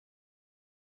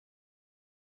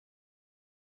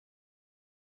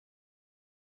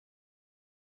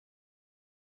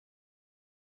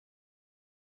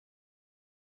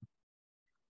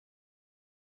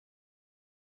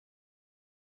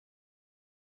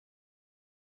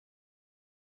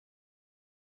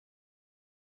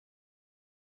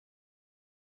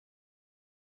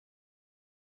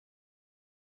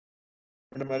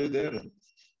Madam, are you there?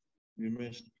 You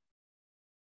missed.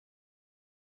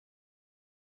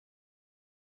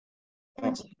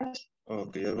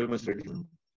 Okay, you're very much ready.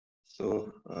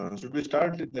 So, should we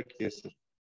start in that case?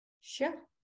 Sure.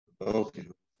 Okay.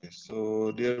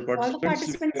 So, dear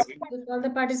participants, all the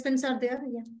participants are there.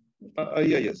 Yeah.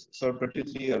 Yes. So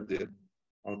 23 are there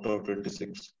out of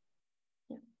 26.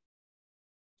 Yeah.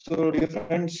 So, dear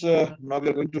friends, now we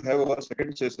are going to have our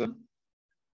second session.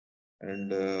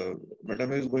 And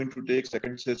Madam is going to take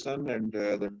second session, and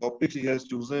the topic she has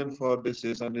chosen for this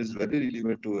session is very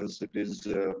relevant to us. It is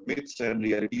myths and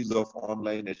realities of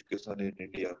online education in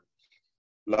India.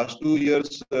 Last 2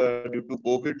 years, due to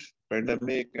COVID,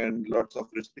 pandemic, and lots of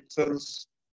restrictions,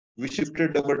 we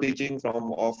shifted our teaching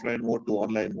from offline mode to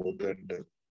online mode. And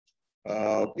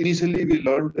initially, we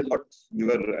learned a lot. We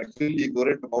were actually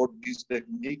ignorant about these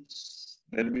techniques.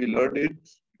 Then we learned it.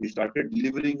 We started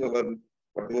delivering our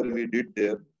whatever we did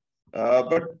there.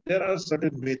 But there are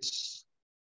certain myths.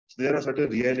 There are certain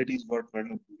realities what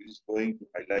Madam is going to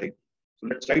highlight. So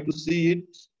let's try to see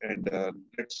it and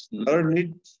let's learn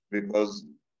it, because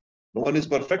no one is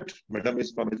perfect. Madam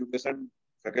is from education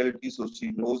faculty, so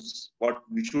she knows what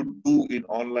we should do in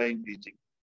online teaching,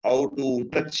 how to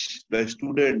touch the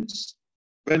students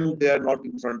when they are not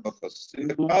in front of us. In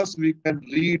the class, we can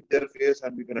read their face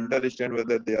and we can understand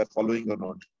whether they are following or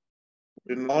not.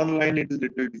 In online, it is a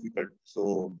little difficult.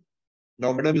 So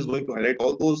now Madam is going to highlight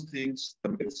all those things, the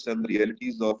myths and the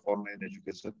realities of online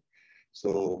education.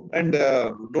 So, and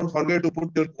don't forget to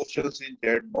put your questions in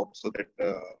chat box so that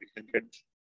we can get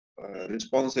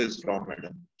responses from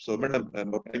Madam. So, Madam,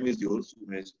 what time is yours? You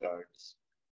may start.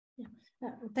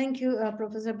 Thank you,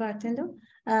 Professor Bhartendra.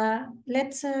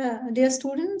 Let's, dear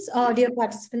students or dear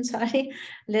participants, sorry,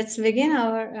 let's begin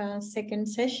our second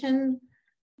session,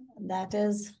 that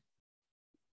is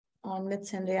on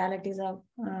myths and realities of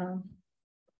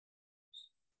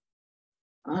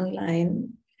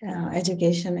online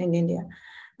education in India.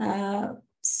 As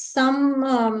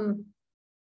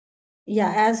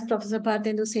Professor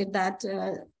Bhartendra said that,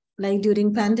 like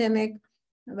during pandemic,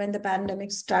 when the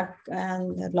pandemic struck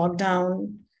and the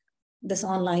lockdown, this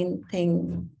online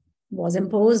thing was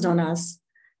imposed on us.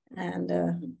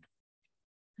 And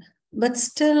but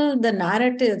still the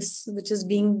narratives which is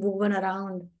being woven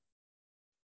around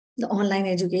the online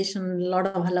education, a lot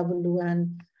of hullabaloo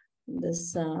and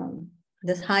this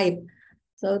hype.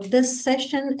 So this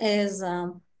session is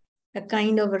a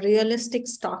kind of a realistic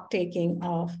stock taking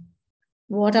of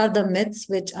what are the myths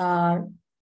which are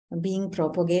being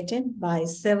propagated by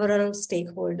several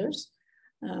stakeholders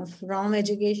from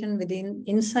education,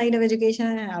 inside of education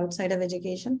and outside of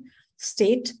education,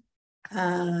 state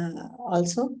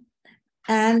also,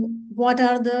 and what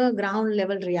are the ground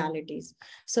level realities.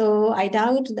 So I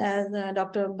doubt that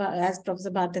as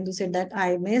Professor Bhartendra said, that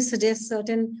I may suggest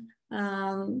certain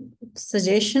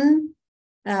suggestion,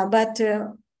 but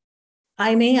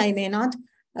I may not.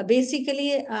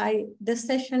 Basically, this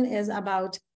session is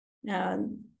about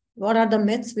what are the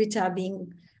myths which are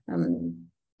being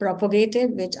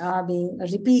propagated, which are being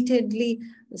repeatedly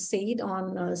said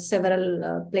on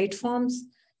several platforms,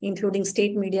 including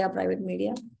state media, private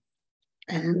media,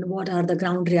 and what are the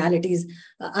ground realities,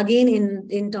 again,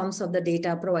 in terms of the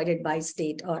data provided by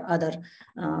state or other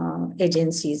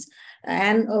agencies,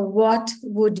 and what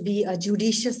would be a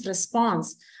judicious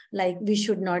response. Like, we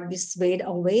should not be swayed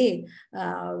away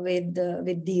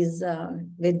with these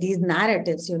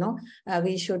narratives.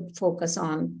 We should focus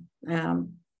on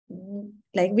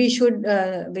we should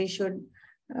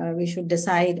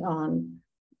decide on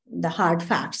the hard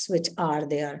facts which are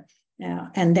there,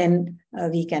 and then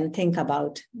we can think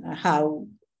about how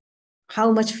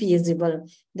much feasible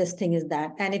this thing is,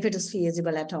 that, and if it is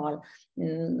feasible at all.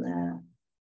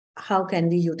 How can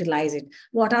we utilize it?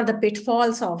 What are the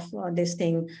pitfalls of this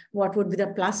thing? What would be the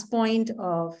plus point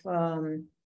of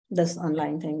this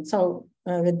online thing? So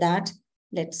with that,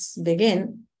 let's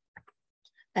begin.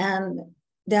 And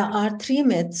there are 3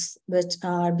 myths which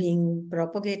are being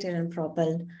propagated and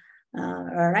propelled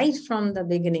right from the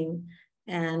beginning,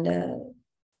 and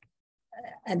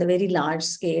at the very large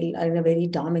scale, in a very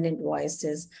dominant voice,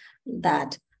 is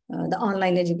that the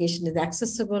online education is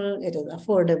accessible, it is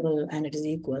affordable, and it is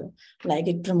equal. Like,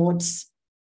 it promotes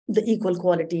the equal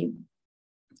quality,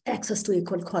 access to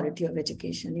equal quality of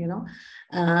education,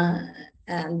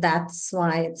 and that's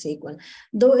why it's equal.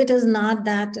 Though it is not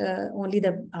that only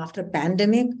after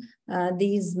pandemic,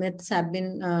 these myths have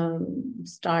been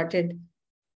started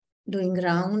doing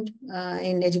round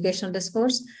in educational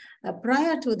discourse.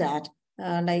 Prior to that,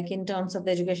 like in terms of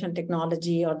the educational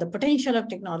technology or the potential of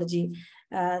technology,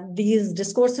 these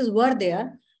discourses were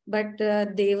there, but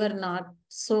they were not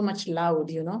so much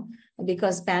loud,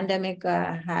 because pandemic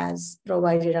has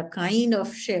provided a kind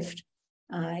of shift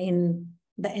in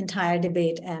the entire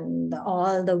debate, and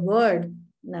all the world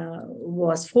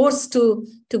was forced to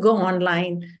go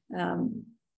online.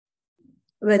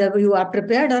 Whether you are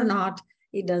prepared or not,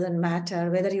 it doesn't matter.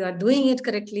 Whether you are doing it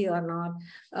correctly or not,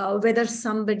 whether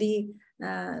somebody,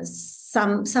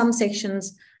 some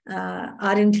sections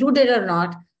are included or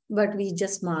not, but we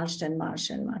just marched and marched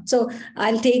and marched. So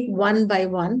I'll take one by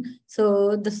one.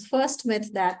 So the first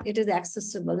myth that it is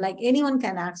accessible, like anyone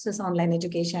can access online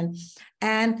education.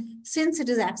 And since it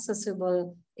is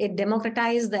accessible, it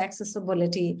democratized the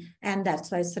accessibility, and that's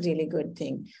why it's a really good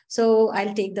thing. So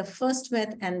I'll take the first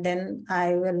myth, and then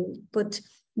I will put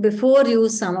before you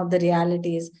some of the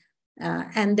realities,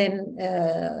 and then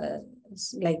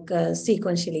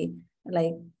sequentially,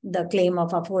 like the claim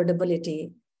of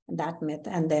affordability, that myth,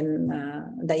 and then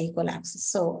the equal access.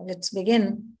 So let's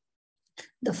begin.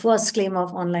 The first claim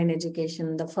of online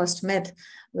education, the first myth,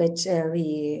 which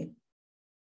we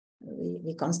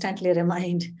constantly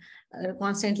remind,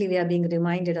 constantly we are being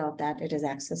reminded of, that it is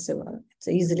accessible. It's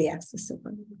easily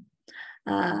accessible.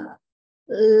 A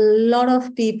lot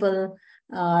of people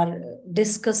are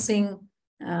discussing,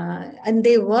 and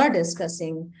they were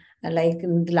discussing, like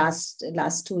in the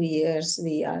last 2 years,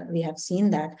 we have seen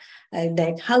that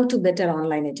how to better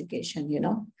online education,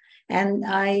 and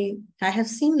I have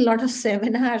seen a lot of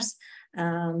seminars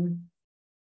and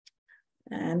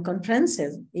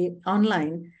conferences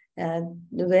online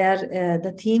where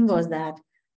the theme was that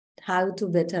how to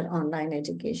better online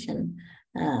education,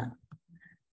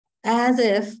 as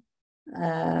if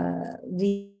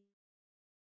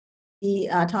we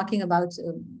are talking about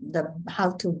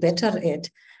how to better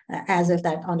it, as if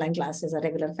that online class is a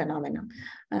regular phenomenon.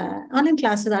 Online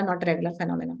classes are not a regular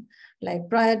phenomenon. Like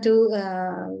prior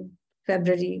to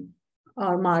February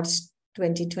or March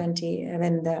 2020,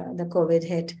 when the COVID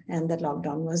hit and the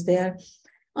lockdown was there,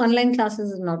 online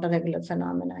classes is not a regular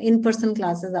phenomena. In-person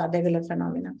classes are regular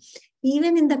phenomena.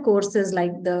 Even in the courses,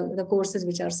 like the courses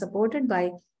which are supported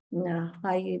by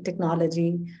high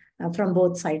technology from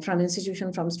both sides, from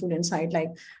institution, from student side, like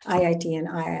IIT and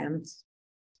IIMs,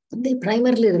 they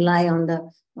primarily rely on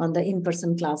the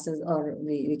in-person classes, or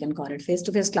we can call it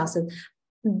face-to-face classes,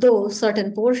 though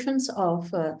certain portions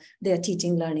of their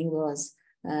teaching learning was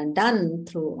done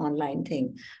through online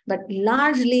thing, but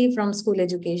largely from school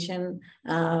education,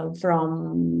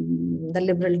 from the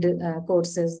liberal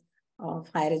courses of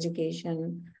higher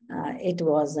education, it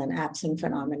was an absent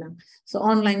phenomenon. So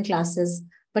online classes,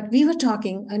 but we were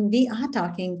talking, and we are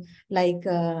talking, like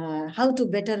how to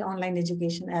better online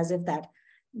education, as if that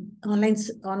online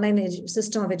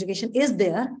system of education is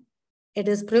there. It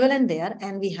is prevalent there,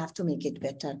 and we have to make it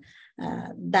better.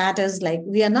 That is, like,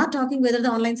 we are not talking whether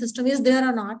the online system is there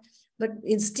or not, but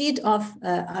instead of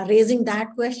raising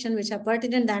that question, which are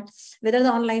pertinent, that whether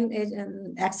the online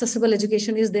accessible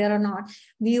education is there or not,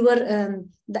 we were,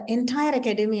 the entire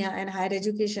academia and higher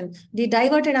education, we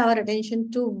diverted our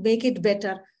attention to make it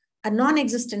better, a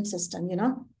non-existent system,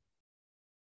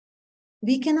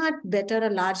 We cannot better a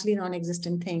largely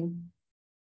non-existent thing.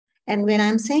 And when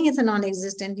I'm saying it's a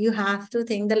non-existent, you have to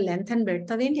think the length and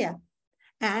breadth of India.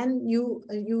 And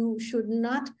you should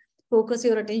not focus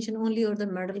your attention only on the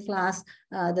middle class,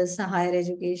 this higher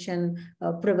education,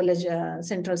 privileged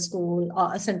central school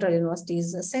or central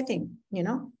universities setting,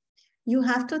 You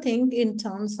have to think in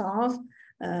terms of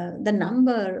the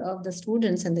number of the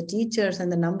students and the teachers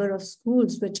and the number of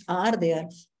schools which are there.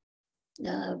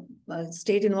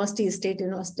 State universities,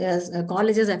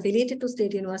 colleges affiliated to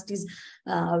state universities,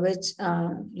 which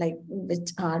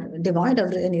are devoid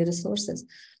of any resources.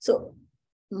 So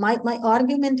my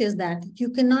argument is that you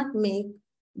cannot make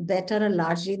better a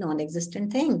largely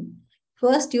non-existent thing.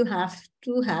 First, you have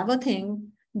to have a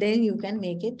thing, then you can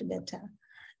make it better.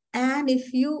 And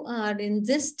if you are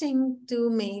insisting to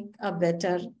make a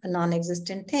better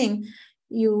non-existent thing,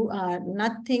 you are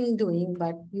nothing doing,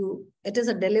 but it is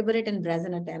a deliberate and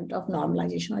brazen attempt of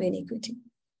normalization or inequity.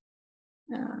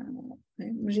 I'm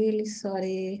really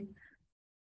sorry.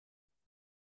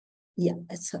 Yeah,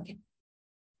 it's okay.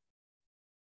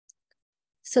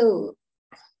 So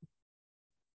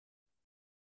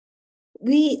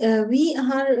we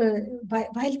are,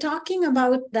 while talking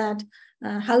about that,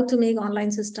 how to make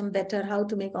online system better,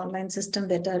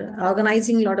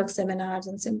 organizing a lot of seminars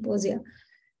and symposia,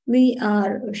 we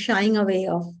are shying away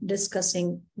of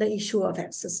discussing the issue of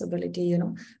accessibility.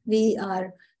 We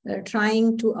are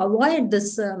trying to avoid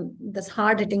this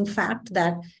hard-hitting fact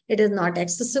that it is not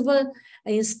accessible,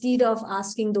 instead of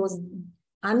asking those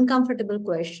uncomfortable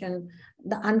questions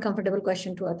the uncomfortable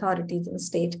question to authorities in the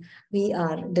state. We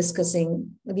are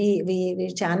discussing,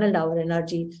 we channeled our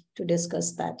energy to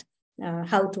discuss that,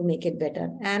 how to make it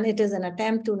better. And it is an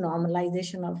attempt to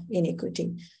normalization of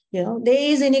inequity. You know, there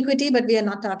is inequity, but we are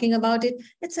not talking about it.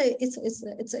 It's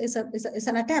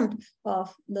an attempt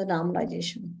of the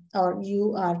normalization, or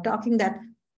you are talking that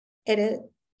it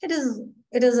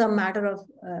is a matter of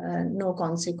no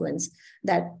consequence,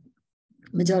 that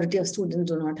majority of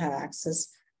students do not have access.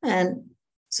 And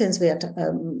since we are,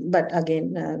 but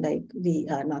again, like we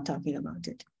are not talking about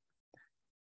it.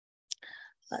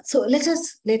 So let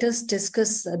us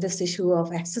discuss this issue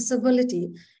of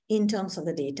accessibility in terms of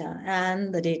the data,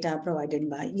 and the data provided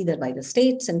by either by the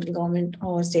state, central government,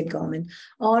 or state government,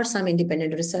 or some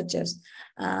independent researchers.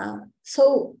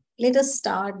 So let us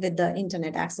start with the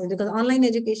internet access, because online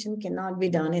education cannot be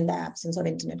done in the absence of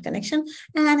internet connection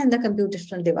and in the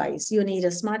computational device. You need a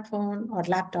smartphone or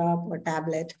laptop or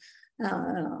tablet.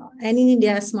 And in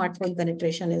India, smartphone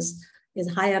penetration is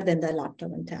higher than the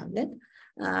laptop and tablet.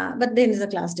 But then there's a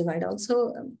class divide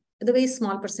also. The very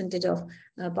small percentage of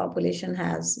population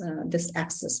has this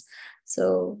access.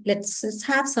 So let's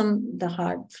have the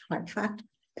hard fact.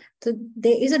 So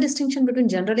there is a distinction between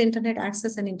general internet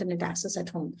access and internet access at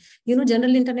home. You know,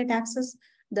 general internet access,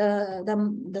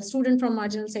 the student from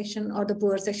marginal section or the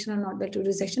poor section or not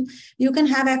well-to-do section, you can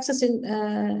have access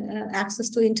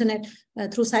to internet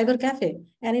through cyber cafe.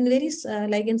 And in very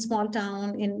like in small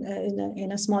town,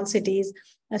 in a small cities,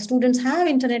 students have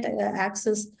internet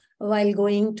access while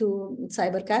going to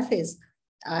cyber cafes,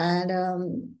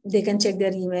 and they can check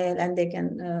their email, and they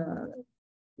can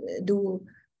do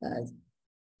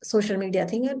social media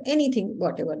thing, or anything,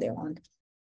 whatever they want.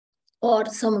 Or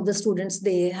some of the students,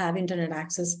 they have internet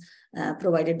access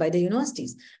provided by the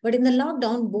universities. But in the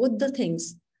lockdown, both the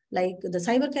things, like the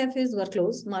cyber cafes were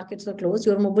closed, markets were closed,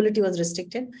 your mobility was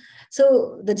restricted.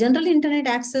 So the general internet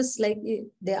access, like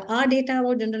there are data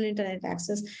about general internet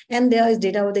access, and there is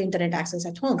data about the internet access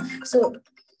at home. So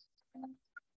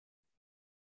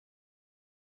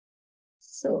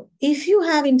if you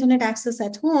have internet access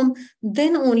at home,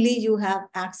 then only you have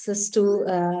access to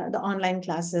the online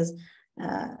classes.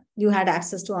 You had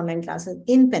access to online classes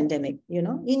in pandemic, you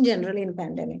know, in general in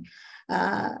pandemic.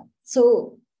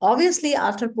 So obviously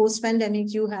after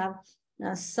post-pandemic, you have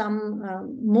some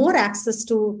more access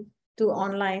to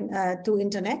online, to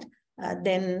internet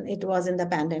than it was in the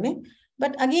pandemic.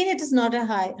 But again, it is not a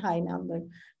high number.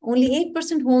 Only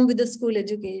 8% home with the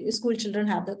school children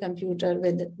have the computer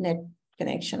with net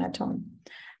connection at home.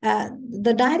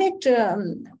 The direct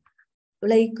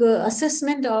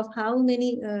assessment of how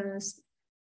many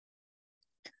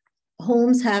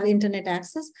homes have internet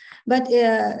access, but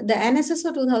the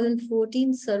NSSO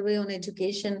 2014 survey on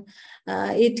education,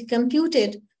 it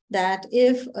computed that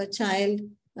if a child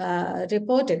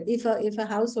reported, if a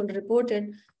household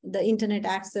reported the internet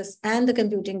access and the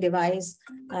computing device,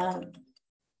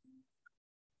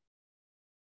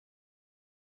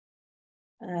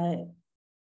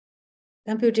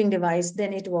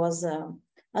 then it was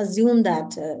assumed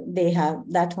that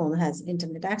that home has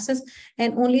internet access.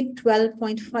 And only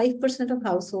 12.5% of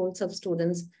households of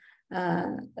students,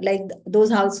 like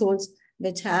those households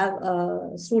which have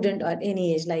a student at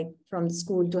any age, like from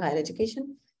school to higher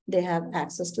education, they have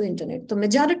access to internet. The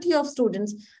majority of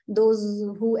students, those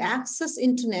who access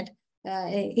internet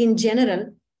in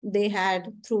general, they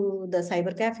had through the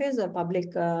cyber cafes or public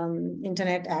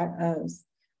internet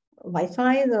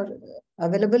Wi-Fi or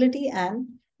availability, and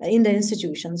in the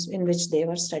institutions in which they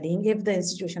were studying, if the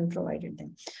institution provided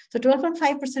them. So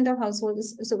 12.5% of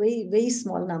households is a very, very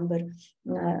small number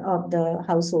of the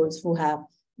households who have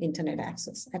internet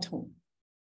access at home.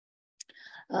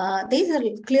 There is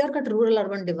a clear-cut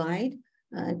rural-urban divide.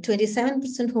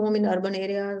 27% home in urban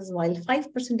areas, while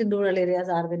 5% in rural areas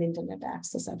are with internet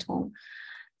access at home.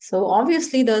 So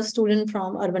obviously the student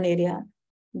from urban area,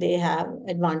 they have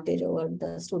advantage over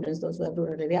the students, those who have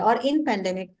rural area. Or in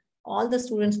pandemic, all the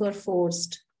students were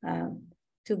forced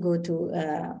to go to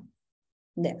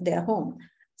their home.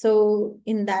 So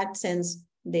in that sense,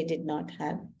 they did not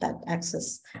have that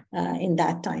access in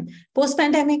that time.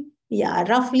 Post-pandemic, yeah,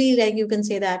 roughly, like you can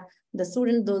say that the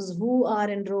students, those who are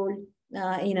enrolled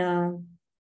in an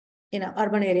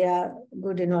urban area,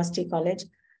 good university college,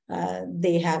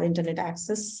 they have internet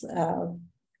access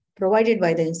provided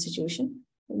by the institution.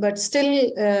 But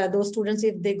still, those students,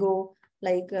 if they go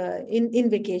like in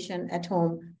vacation at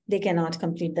home, they cannot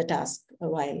complete the task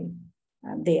while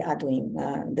they are doing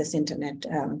this internet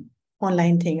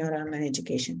online thing or online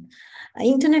education.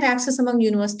 Internet access among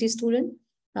university students,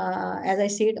 as I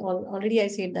said already, I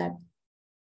said that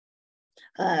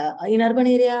in urban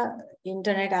area,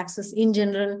 internet access in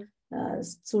general,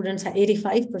 students,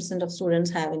 85% of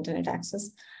students have internet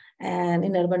access. And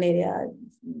in urban area,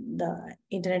 the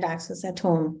internet access at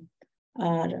home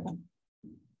are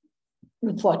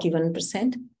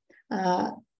 41%.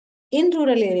 In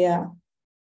rural area,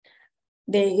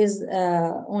 there is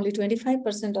only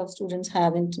 25% of students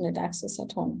have internet access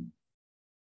at home.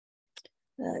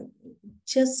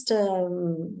 Just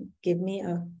give me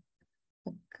a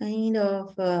kind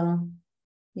of,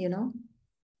 you know,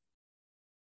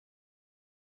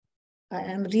 I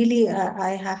am really,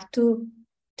 I have to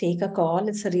take a call.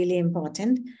 It's really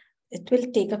important. It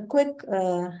will take a quick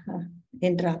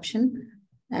interruption.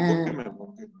 And,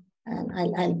 okay.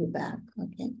 And I'll be back,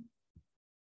 okay.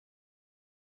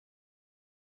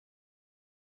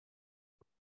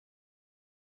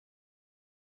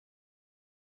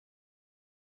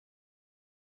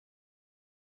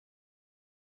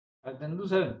 Chandu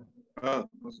sir,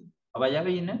 आवाज आ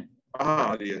रही है ना? हाँ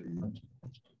आ रही है।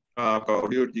 हाँ आपका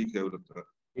audio ठीक है लगता है।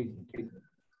 ठीक है।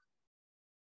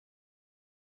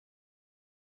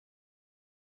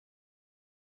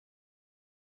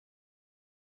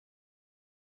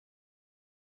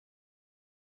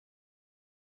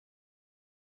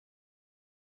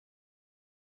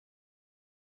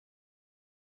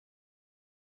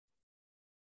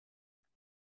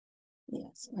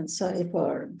 Yes, I'm sorry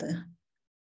for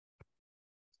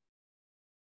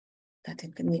that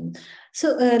inconvenience.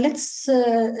 So let's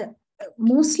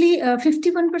mostly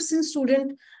 51%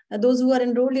 student, those who are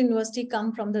enrolled in university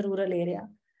come from the rural area.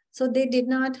 So they did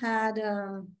not had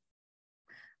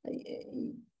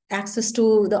access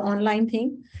to the online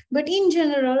thing. But in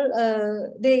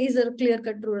general, there is a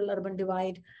clear-cut rural-urban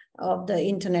divide of the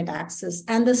internet access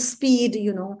and the speed,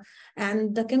 you know,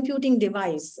 and the computing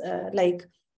device.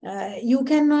 You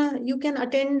can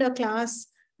attend a class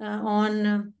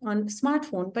on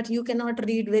smartphone, but you cannot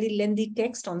read very lengthy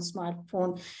text on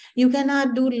smartphone. You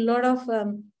cannot do a lot of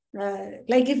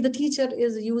like if the teacher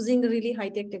is using really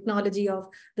high-tech technology of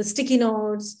the sticky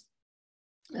notes,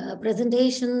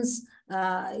 presentations,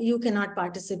 you cannot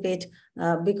participate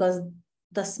because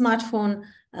the smartphone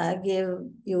gave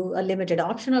you a limited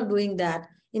option of doing that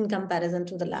in comparison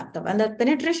to the laptop. And the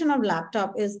penetration of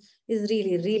laptop is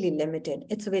really, really limited.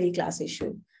 It's a very class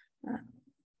issue.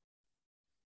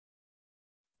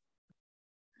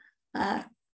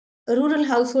 Rural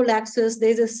household access,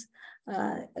 there's this,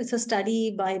 it's a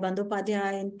study by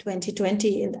Bandyopadhyay in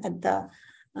 2020 at the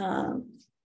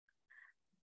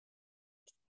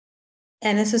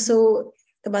NSSO.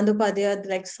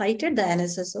 Bandyopadhyay cited the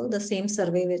NSSO, the same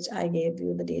survey which I gave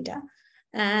you the data.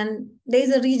 And there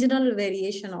is a regional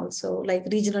variation also, like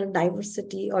regional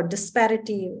diversity or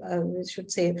disparity, we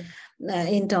should say,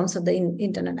 in terms of the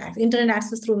internet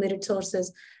access through merit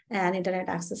sources and internet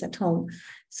access at home.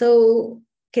 So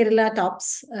Kerala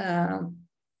tops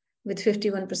with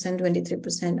 51%,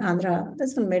 23%. Andhra,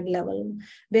 that's a mid-level.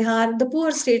 Bihar, the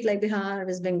poor state like Bihar,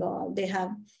 West Bengal, they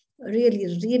have really,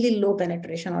 really low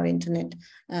penetration of internet,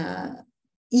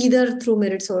 either through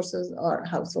merit sources or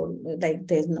household, like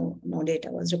there's no data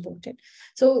was reported.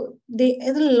 So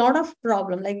there's a lot of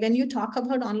problem. Like when you talk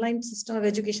about online system of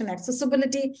education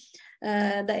accessibility,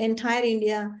 the entire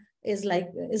India is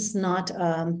not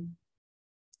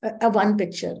a one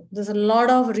picture. There's a lot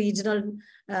of regional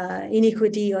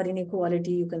inequity or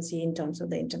inequality you can see in terms of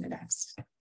the internet access.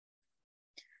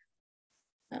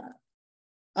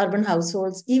 Urban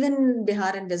households, even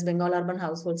Bihar and West Bengal urban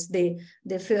households, they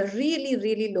fare really,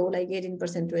 really low, like 18%,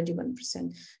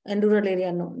 21%. And rural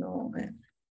area, no.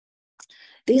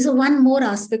 There is one more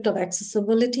aspect of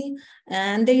accessibility,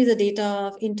 and there is a data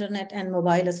of Internet and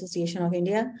Mobile Association of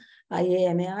India,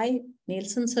 IAMAI,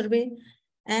 Nielsen survey.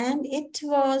 And it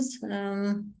was,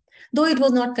 though it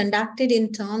was not conducted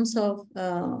in terms of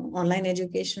online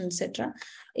education, etc.,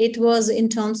 it was in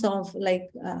terms of like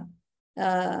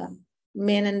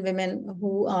men and women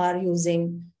who are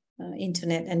using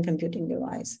internet and computing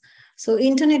device. So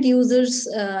internet users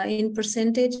in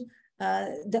percentage,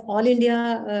 the all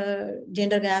India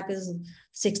gender gap is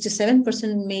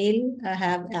 67% male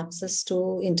have access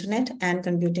to internet and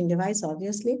computing device,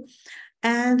 obviously,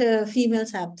 and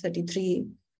females have 33%.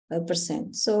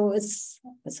 So it's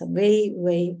a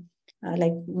way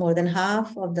like more than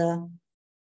half of the,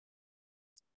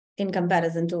 in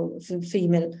comparison to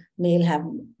female, male have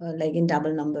like in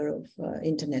double number of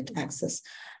internet access.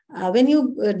 When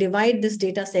you divide this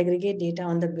data, segregate data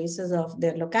on the basis of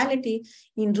their locality,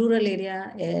 in rural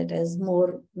area, it is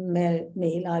more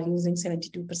male are using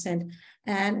 72%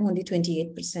 and only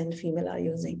 28% female are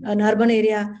using. An urban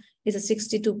area is a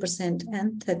 62%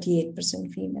 and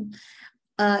 38% female.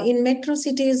 In metro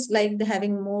cities, like they're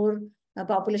having more a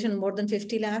population more than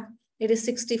 50 lakh, it is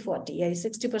 60-40.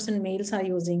 60% males are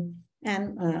using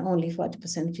and only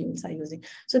 40% females are using.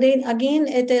 So then again,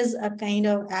 it is a kind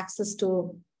of access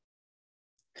to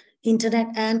internet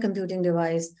and computing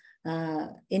device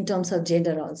in terms of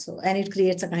gender also, and it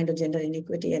creates a kind of gender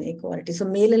inequity and equality. So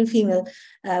male and female,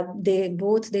 they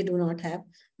do not have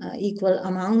equal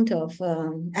amount of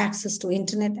access to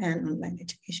internet and online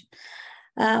education.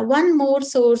 One more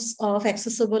source of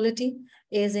accessibility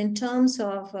is in terms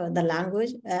of the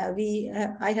language.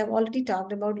 I have already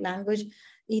talked about language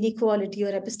inequality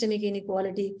or epistemic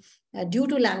inequality due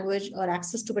to language or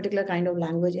access to particular kind of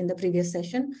language in the previous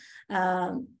session.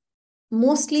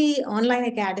 Mostly online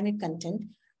academic content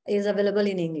is available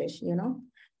in English,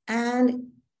 and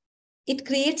it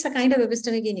creates a kind of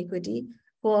epistemic inequity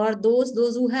for those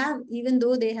who have, even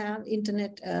though they have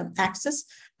internet access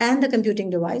and the computing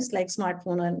device like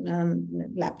smartphone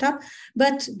and laptop,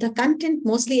 but the content,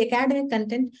 mostly academic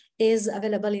content, is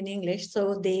available in English.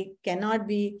 So they cannot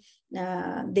be,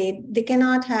 they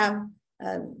cannot have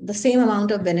the same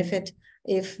amount of benefit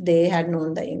if they had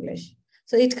known the English.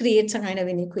 So it creates a kind of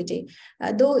inequity.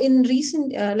 Though in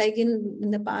recent, like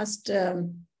in the past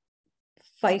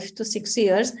 5 to 6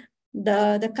 years,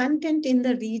 the content in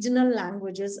the regional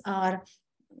languages are,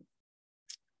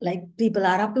 like, people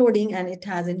are uploading and it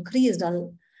has increased.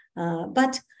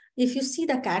 But if you see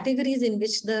the categories in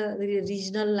which the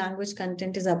regional language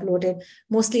content is uploaded,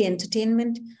 mostly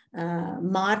entertainment,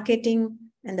 marketing,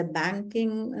 and the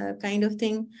banking kind of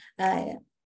thing,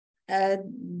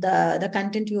 the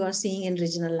content you are seeing in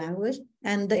regional language,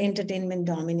 and the entertainment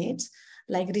dominates,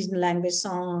 like regional language,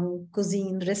 song,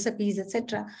 cuisine, recipes,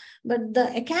 etc. But the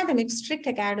strict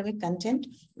academic content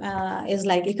is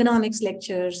like economics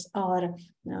lectures or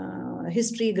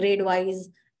history grade-wise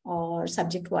or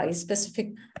subject-wise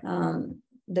specific.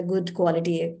 The good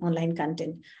quality online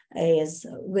content is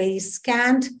very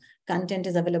scant. Content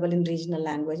is available in regional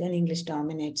language and English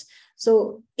dominates.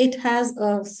 So it has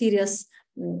a serious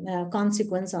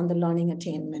consequence on the learning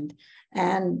attainment.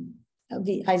 And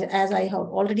as I have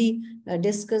already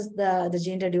discussed the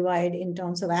gender divide in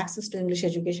terms of access to English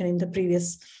education in the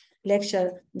previous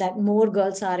lecture, that more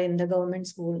girls are in the government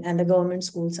school, and the government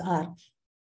schools are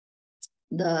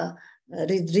the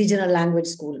regional language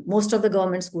school. Most of the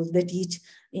government schools, they teach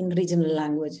in regional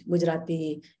language,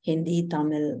 Gujarati, Hindi,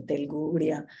 Tamil, Telugu,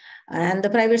 Odia. And the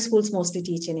private schools mostly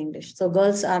teach in English. So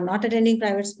girls are not attending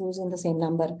private schools in the same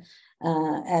number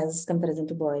as comparison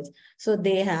to boys. So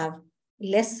they have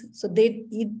less, so they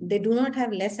do not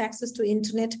have less access to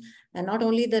internet, and not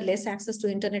only the less access to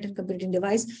internet and computing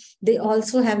device, they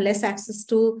also have less access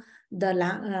to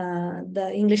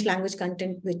the English language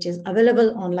content which is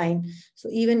available online. So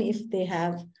even if they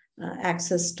have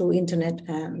access to internet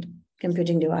and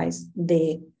computing device,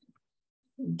 there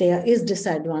is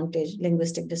disadvantage,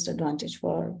 linguistic disadvantage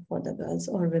for the girls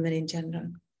or women in general.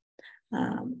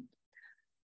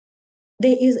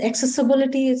 There is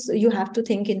accessibility. So you have to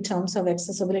think in terms of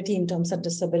accessibility, in terms of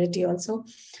disability also.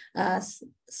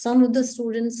 Some of the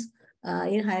students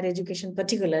in higher education,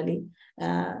 particularly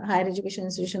higher education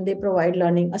institution, they provide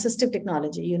learning assistive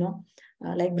technology,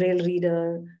 like braille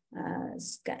reader,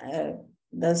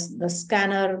 the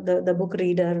scanner, the book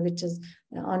reader, which is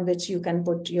on which you can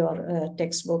put your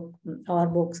textbook or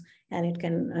books and it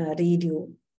can read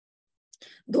you.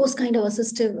 Those kind of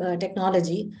assistive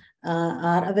technology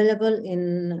are available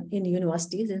in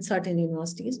universities, in certain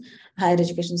universities, higher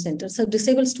education centers. So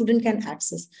disabled student can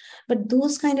access, but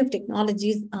those kind of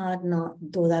technologies are not,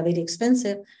 those are very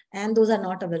expensive and those are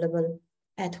not available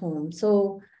at home.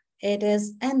 So it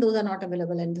is, and those are not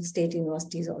available in the state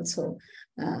universities also.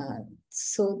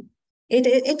 So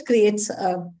it creates,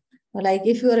 like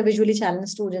if you are a visually challenged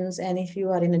student and if you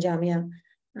are in a Jamia,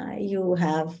 you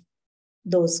have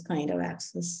those kind of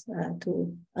access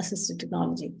to assistive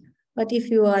technology. But if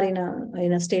you are in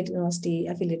a state university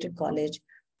affiliated college,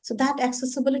 so that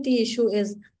accessibility issue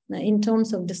is in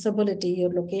terms of disability,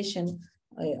 your location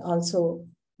also,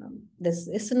 this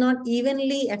is not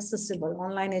evenly accessible.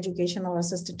 Online education or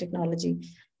assistive technology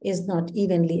is not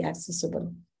evenly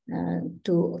accessible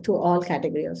to all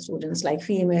category of students, like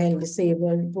female,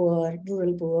 disabled, poor,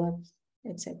 rural poor,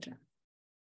 etc.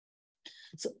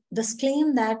 So this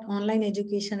claim that online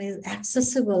education is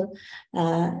accessible,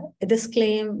 this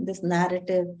claim, this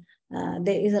narrative,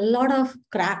 there is a lot of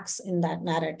cracks in that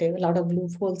narrative, a lot of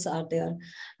loopholes are there.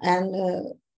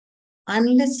 And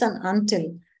unless and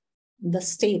until the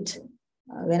state,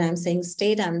 when I'm saying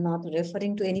state, I'm not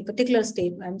referring to any particular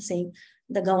state, I'm saying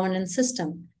the governance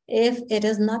system. If it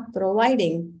is not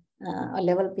providing a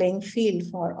level playing field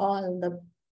for all the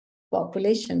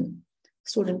population,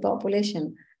 student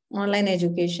population, online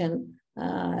education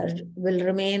will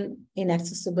remain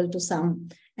inaccessible to some,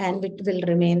 and it will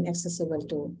remain accessible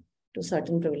to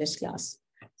certain privileged class.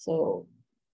 So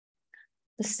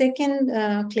the second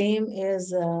claim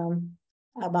is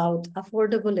about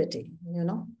affordability,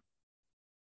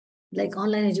 like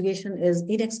online education is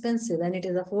inexpensive and it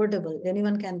is affordable.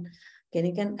 Anyone can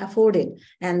afford it.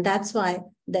 And that's why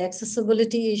the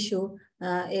accessibility issue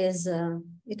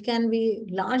it can be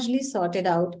largely sorted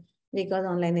out because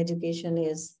online education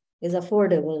is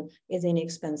affordable, is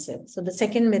inexpensive. So the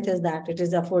second myth is that it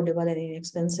is affordable and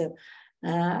inexpensive.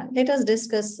 Let us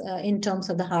discuss in terms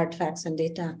of the hard facts and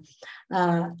data.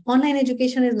 Online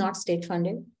education is not state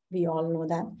funded. We all know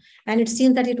that. And it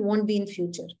seems that it won't be in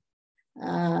future.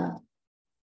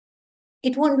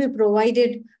 It won't be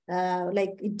provided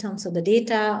like in terms of the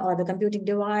data or the computing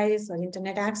device or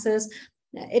internet access.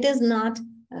 It is not,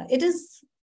 it is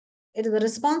the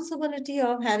responsibility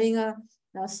of having a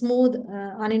smooth,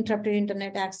 uninterrupted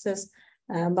internet access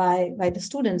by the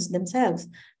students themselves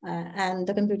and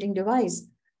the computing device.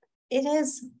 It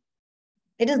is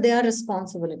their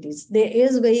responsibilities. There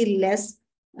is very less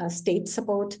state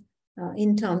support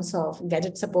in terms of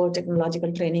gadget support,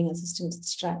 technological training, assistance,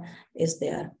 etc. is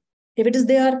there. If it is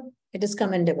there, it is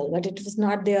commendable, but if it is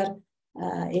not there,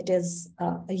 it is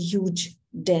a huge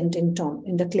dent in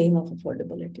the claim of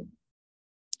affordability.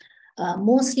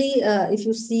 Mostly, if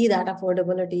you see that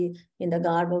affordability in the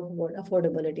garb of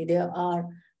affordability, there are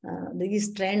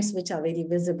these trends which are very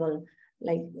visible.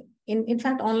 Like in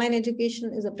fact, online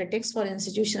education is a pretext for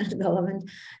institutions and government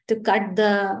to cut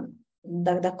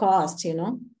the cost,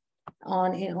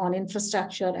 on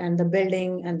infrastructure and the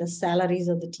building and the salaries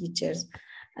of the teachers.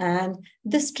 And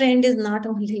this trend is not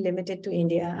only limited to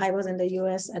India. I was in the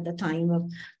US at the time of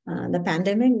the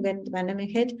pandemic, when the pandemic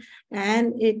hit,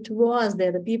 and it was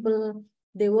there. The people,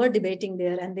 they were debating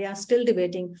there, and they are still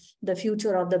debating the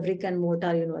future of the brick and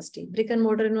mortar university. Brick and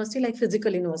mortar university, like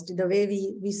physical university, the way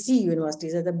we see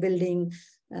universities as a building,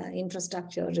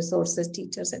 infrastructure, resources,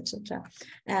 teachers, etc.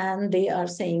 And they were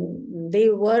saying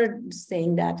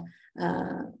that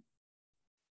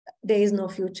there is no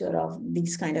future of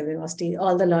these kind of university.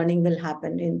 All the learning will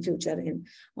happen in future in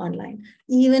online.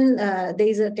 Even there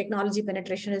is a technology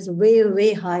penetration is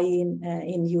way high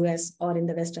in US or in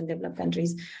the Western developed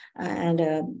countries, and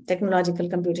technological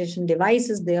computation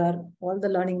devices, they are all the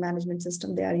learning management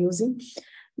system they are using,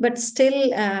 but still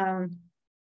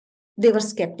they were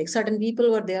skeptic. Certain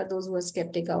people were there, those who were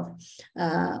skeptic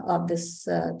of this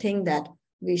thing that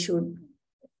we should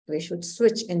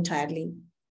switch entirely.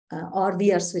 Or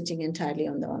we are switching entirely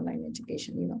on the online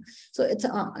education, So it's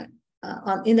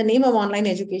in the name of online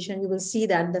education, you will see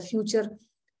that the future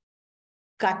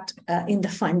cut in the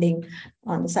funding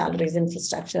on the salaries,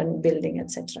 infrastructure, and building,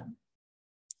 etc.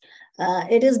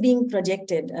 It is being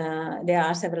projected. There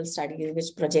are several studies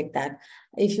which project that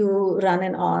if you run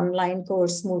an online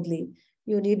course smoothly,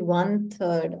 you need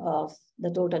 1/3 of the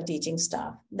total teaching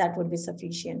staff. That would be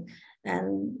sufficient.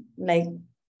 And like,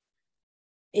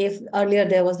 if earlier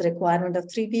there was the requirement of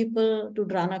 3 people to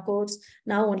run a course,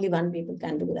 now only 1 person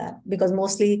can do that, because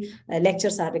mostly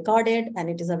lectures are recorded and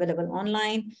it is available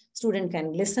online. Student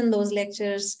can listen those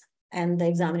lectures and the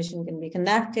examination can be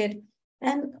conducted.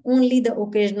 And only the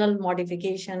occasional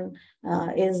modification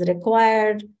is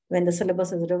required when the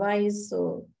syllabus is revised.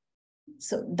 So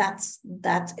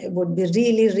that would be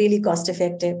really cost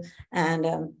effective,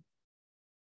 and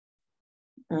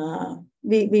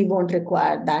we won't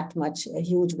require that much a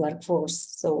huge workforce.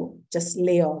 So just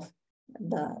lay off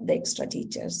the extra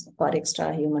teachers or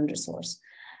extra human resource.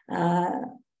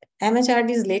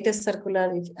 MHRD's latest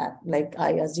circular, like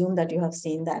I assume that you have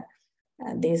seen that,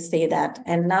 they say that,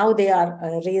 and now they are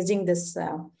raising this,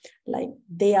 like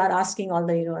they are asking all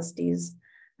the universities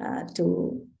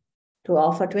to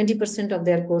offer 20% of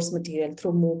their course material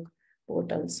through MOOC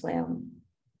portals.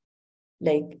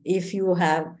 Like if you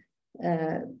have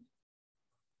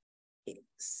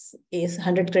is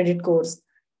 100 credit course,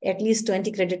 at least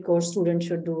 20 credit course students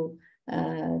should do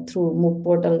through MOOC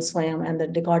portals, and the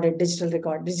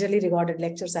digitally recorded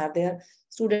lectures are there.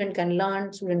 Student can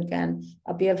learn, student can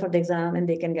appear for the exam, and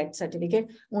they can get certificate.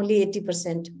 Only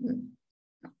 80%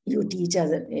 you teach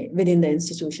within the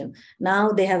institution.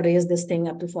 Now they have raised this thing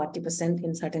up to 40%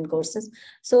 in certain courses.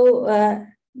 So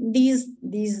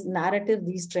these narratives,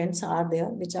 these trends are there,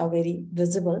 which are very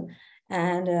visible,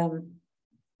 and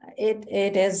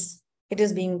it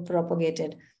is being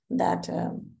propagated that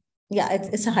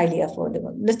it's highly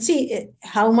affordable. Let's see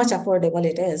how much affordable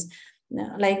it is.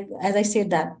 Like as I said,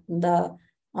 that the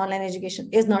online education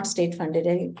is not state funded,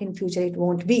 and in future it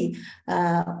won't be.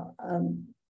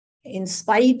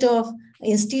 instead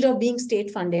of being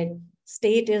state funded,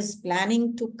 state is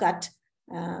planning to cut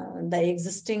the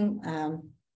existing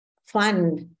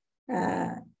fund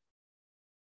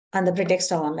on the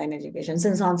pretext of online education.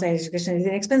 Since online education is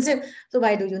inexpensive, so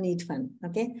why do you need fund?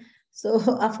 Okay, so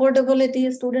affordability,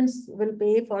 students will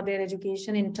pay for their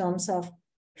education in terms of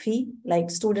fee, like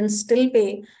students still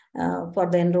pay for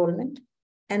the enrollment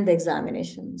and the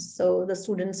examinations. So the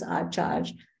students are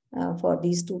charged for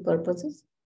these two purposes.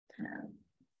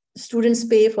 Students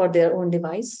pay for their own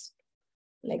device,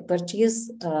 like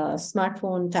purchase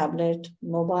smartphone, tablet,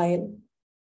 mobile.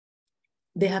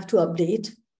 They have to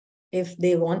update. If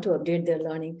they want to update their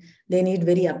learning, they need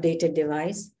very updated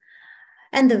device.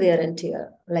 And the wear and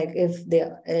tear, like if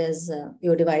there is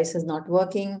your device is not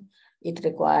working, it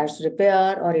requires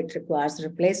repair or it requires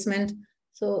replacement.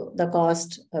 So the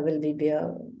cost will be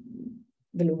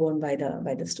borne by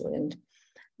the student.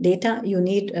 Data, you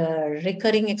need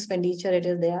recurring expenditure, it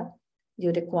is there.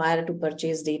 You require to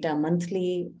purchase data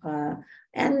monthly.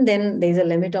 And then there's a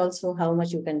limit also how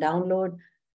much you can download.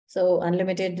 So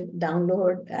unlimited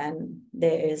download, and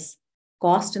there is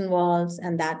cost involved,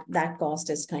 and that cost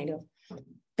is kind of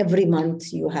every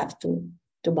month you have to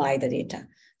buy the data.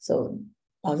 So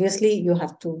obviously you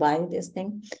have to buy this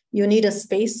thing. You need a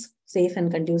space, safe and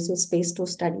conducive space to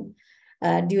study.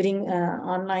 During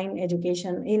online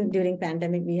education, during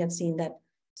pandemic, we have seen that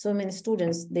so many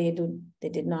students, they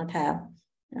did not have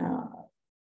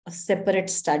a separate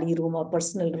study room or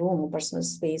personal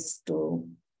space to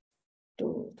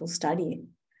study.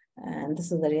 And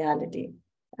this is the reality.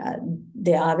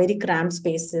 There are very cramped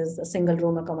spaces, a single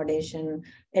room accommodation,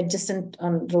 adjacent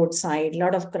on roadside, a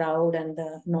lot of crowd, and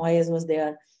the noise was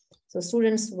there. So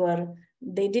students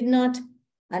they did not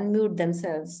unmute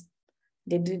themselves.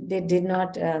 They did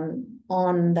not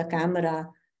on the camera,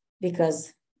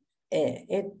 because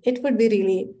it would be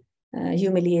really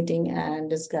humiliating and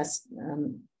disgust,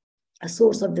 a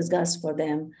source of disgust for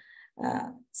them.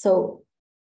 So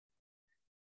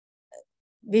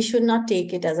we should not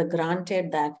take it as a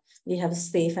granted that we have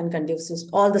safe and conducive,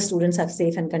 all the students have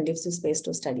safe and conducive space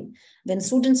to study. When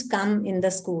students come in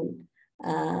the school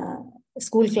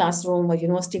classroom or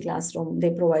university classroom,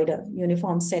 they provide a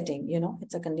uniform setting,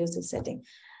 it's a conducive setting.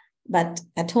 But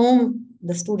at home,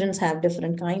 the students have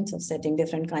different kinds of setting,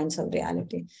 different kinds of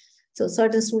reality. So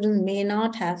certain students may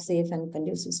not have safe and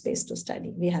conducive space to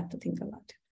study. We have to think about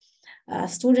it.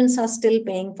 Students are still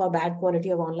paying for bad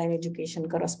quality of online education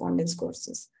correspondence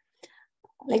courses.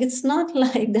 Like, it's not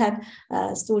like that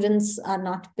students are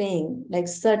not paying. Like,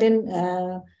 certain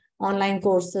online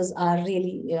courses are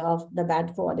really of the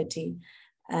bad quality,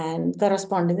 and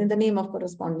correspondence, in the name of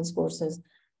correspondence courses,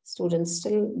 students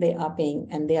still, they are paying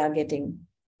and they are getting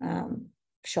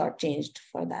shortchanged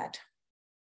for that.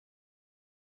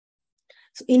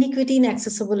 So inequity in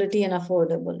accessibility and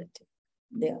affordability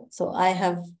there. So I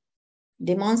have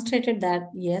demonstrated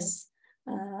that, yes,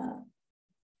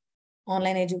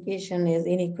 online education is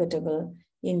inequitable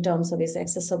in terms of its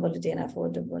accessibility and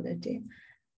affordability.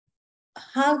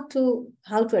 How to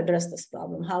address this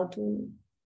problem? How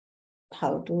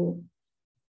to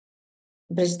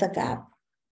bridge the gap?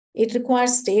 It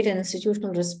requires state and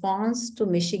institutional response to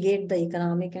mitigate the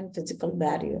economic and physical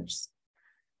barriers.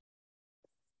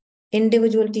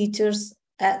 Individual teachers,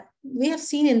 we have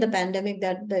seen in the pandemic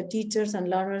that the teachers and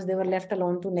learners, they were left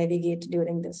alone to navigate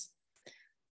during this.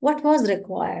 What was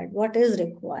required? What is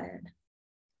required?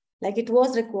 Like, it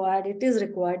was required, it is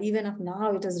required, even if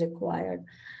now it is required.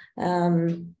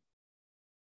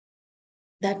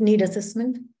 That need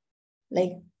assessment,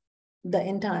 like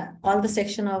all the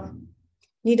section of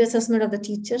need assessment of the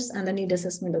teachers and the need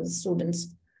assessment of the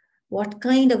students. What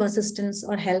kind of assistance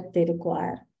or help they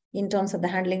require in terms of the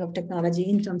handling of technology,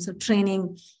 in terms of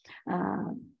training,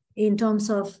 in terms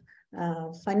of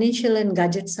financial and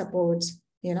gadget supports,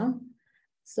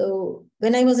 So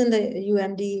when I was in the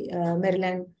UMD,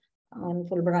 Maryland, on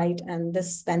Fulbright, and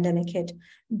this pandemic hit,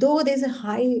 though there's a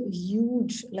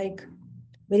huge,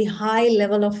 very high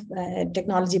level of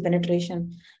technology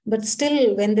penetration, but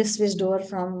still, when they switched over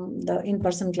from the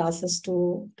in-person classes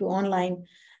to online,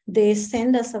 they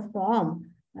send us a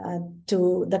form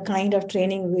to the kind of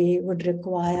training we would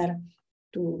require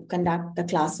to conduct the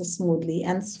classes smoothly.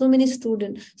 And so many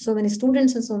students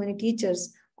and so many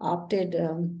teachers opted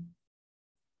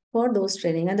for those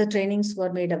training, and the trainings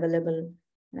were made available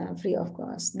free of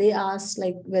cost. They asked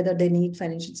whether they need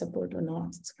financial support or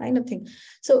not, it's kind of thing.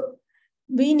 So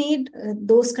we need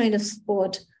those kind of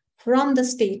support from the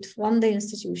state, from the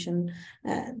institution,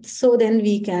 so then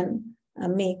we can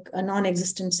make a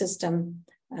non-existent system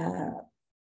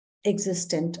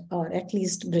existent, or at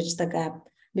least bridge the gap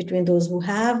between those who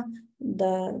have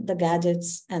the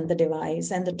gadgets and the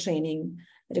device and the training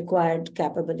required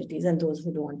capabilities and those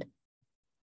who don't.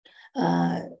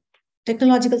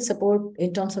 Technological support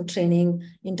in terms of training,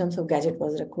 in terms of gadget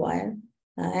was required.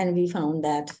 And we found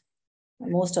that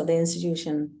most of the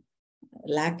institution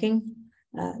lacking.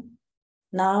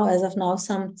 Now, as of now,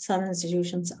 some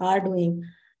institutions are doing,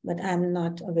 but I'm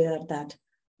not aware that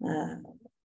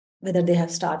whether they have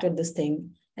started this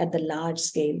thing at the large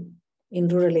scale in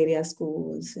rural area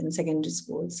schools, in secondary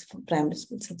schools, primary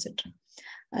schools, etc.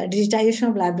 Digitization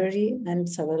of library and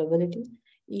its availability.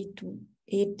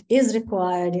 It is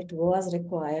required, it was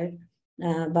required,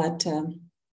 but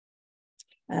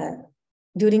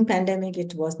during pandemic,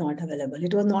 it was not available.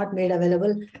 It was not made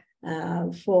available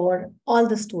for all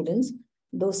the students.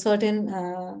 Those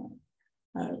certain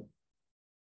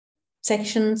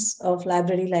sections of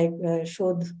library like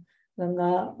Shodh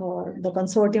Ganga or the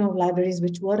consortium of libraries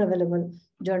which were available,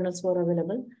 journals were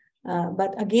available.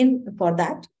 But again, for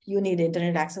that, you need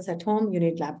internet access at home, you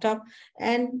need laptop,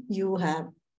 and you have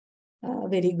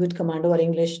very good command over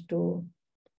English to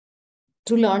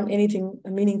learn anything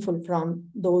meaningful from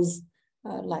those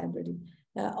library.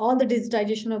 All the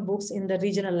digitization of books in the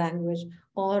regional language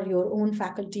or your own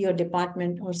faculty or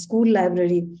department or school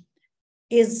library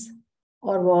is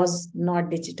or was not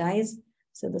digitized.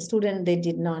 So the student, they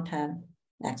did not have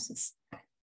access.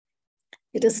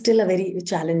 It is still a very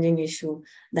challenging issue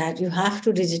that you have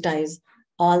to digitize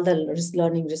all the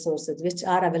learning resources which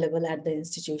are available at the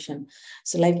institution.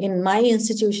 So like in my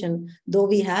institution, though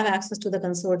we have access to the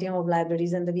consortium of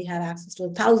libraries and we have access to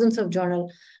thousands of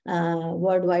journal,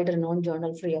 worldwide renowned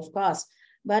journal free of cost,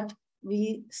 but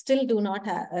we still do not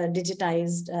have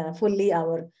digitized fully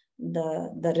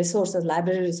the resources,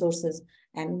 library resources,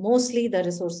 and mostly the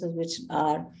resources which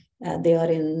are they are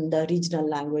in the regional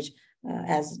language.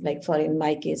 As like for in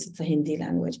my case, it's a Hindi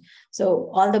language. So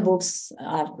all the books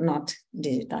are not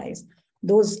digitized.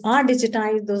 Those are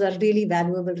digitized. Those are really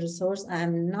valuable resources.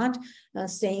 I'm not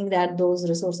saying that those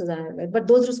resources are, but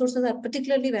those resources are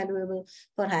particularly valuable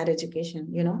for higher education.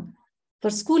 You know,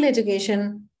 for school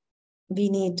education, we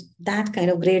need that kind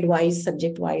of grade-wise,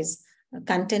 subject-wise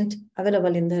content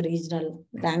available in the regional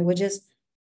languages.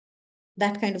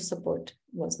 That kind of support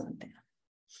was not there.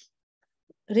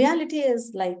 Reality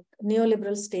is like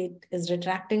neoliberal state is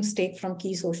retracting state from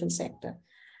key social sector.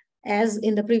 As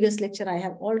in the previous lecture, I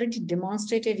have already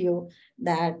demonstrated you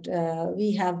that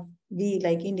we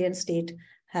like Indian state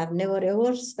have never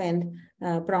ever spent,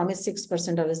 promised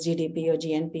 6% of its GDP or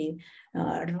GNP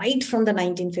right from the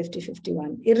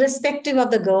 1950-51, irrespective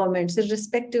of the governments,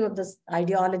 irrespective of the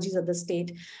ideologies of the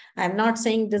state. I'm not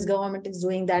saying this government is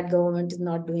doing, that government is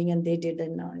not doing, and they did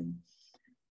and not.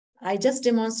 I just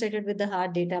demonstrated with the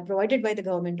hard data provided by the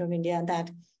government of India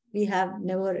that we have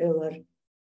never ever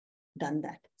done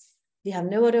that. We have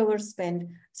never ever spent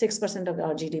 6% of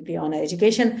our GDP on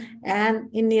education.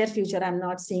 And in near future, I'm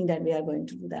not seeing that we are going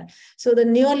to do that. So the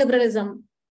neoliberalism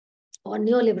or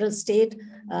neoliberal state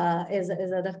is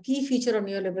the key feature of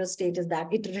neoliberal state is that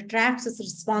it retracts its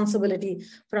responsibility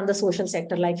from the social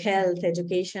sector like health,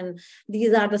 education.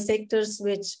 These are the sectors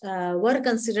which were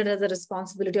considered as a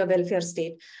responsibility of welfare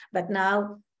state. But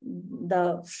now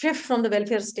the shift from the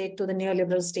welfare state to the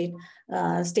neoliberal state,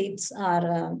 states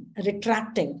are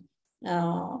retracting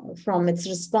from its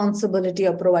responsibility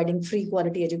of providing free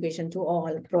quality education to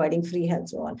all, providing free health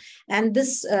to all. And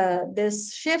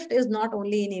this shift is not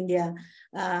only in India.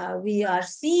 We are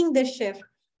seeing this shift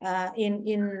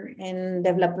in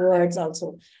developed worlds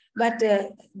also. But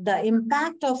the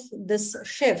impact of this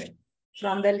shift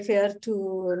from welfare to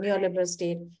neoliberal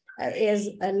state is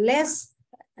less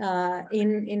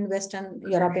in Western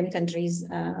European countries,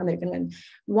 American.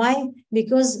 Why?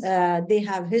 Because they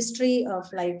have history of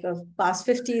like past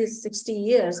 50, 60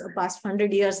 years or past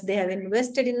 100 years, they have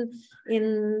invested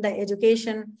in the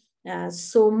education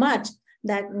so much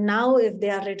that now if they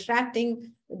are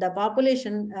retracting the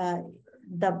population,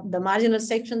 the marginal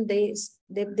section,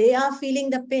 they are feeling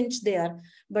the pinch there.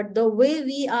 But the way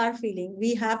we are feeling,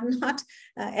 we have not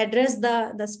addressed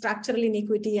the structural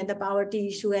inequity and the poverty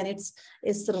issue and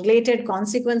its related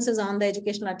consequences on the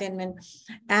educational attainment.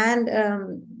 And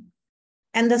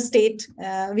the state,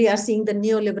 we are seeing the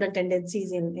neoliberal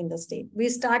tendencies in the state. We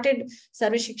started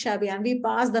Sarva Shiksha Abhiyan, we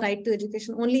passed the right to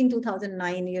education only in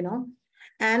 2009, you know,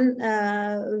 and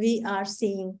we are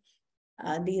seeing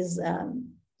these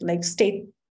like state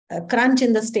crunch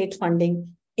in the state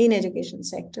funding in education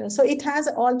sector. So it has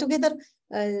altogether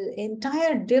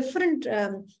entire different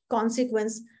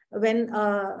consequence when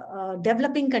a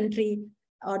developing country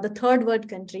or the third world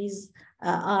countries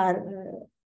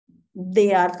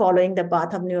they are following the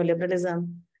path of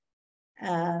neoliberalism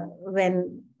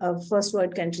when first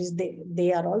world countries,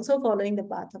 they are also following the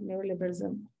path of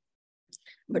neoliberalism,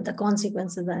 but the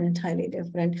consequences are entirely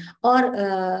different.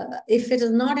 Or if it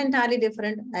is not entirely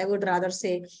different, I would rather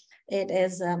say it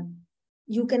is,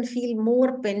 you can feel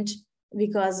more pinch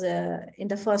because in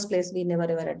the first place, we never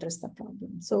ever addressed the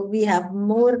problem. So we have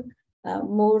more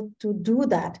to do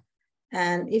that.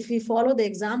 And if we follow the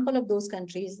example of those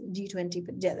countries,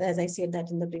 G20, as I said that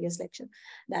in the previous lecture,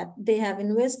 that they have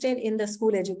invested in the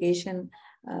school education,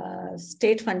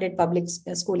 state-funded public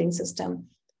schooling system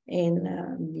in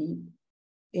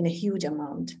a huge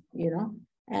amount,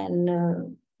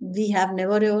 and we have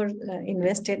never ever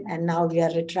invested, and now we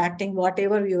are retracting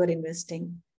whatever we were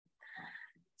investing.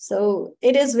 So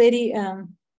it is very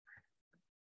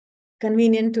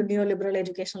convenient to neoliberal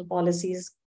educational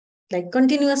policies. Like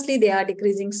continuously, they are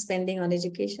decreasing spending on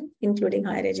education, including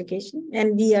higher education.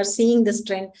 And we are seeing this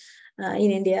trend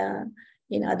in India,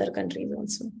 in other countries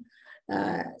also.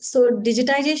 So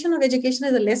digitization of education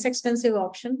is a less expensive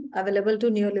option available to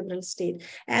neoliberal state.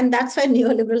 And that's why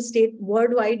neoliberal state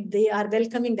worldwide, they are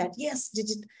welcoming that. Yes,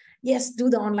 yes, do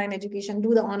the online education,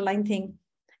 do the online thing.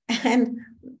 And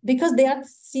because they are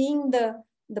seeing the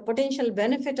potential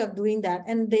benefit of doing that,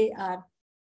 and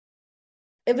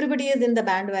everybody is in the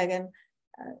bandwagon.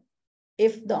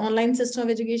 If the online system of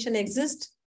education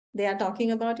exists, they are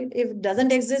talking about it. If it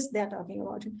doesn't exist, they are talking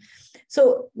about it.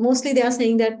 So mostly they are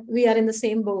saying that we are in the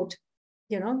same boat.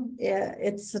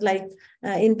 It's like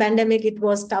in pandemic, it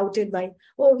was touted by,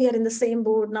 oh, we are in the same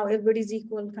boat. Now everybody's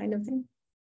equal kind of thing.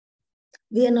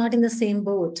 We are not in the same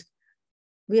boat.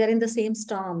 We are in the same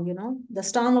storm, The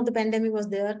storm of the pandemic was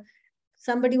there.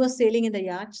 Somebody was sailing in the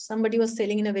yacht. Somebody was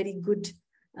sailing in a very good,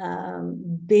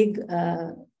 big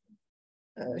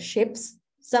ships.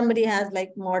 Somebody has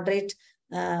like moderate,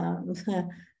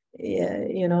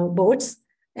 boats,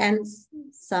 and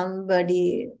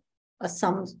somebody,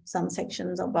 some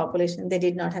sections of population, they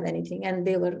did not have anything, and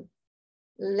they were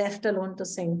left alone to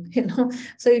sink.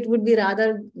 So it would be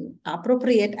rather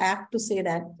appropriate act to say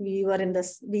that we are in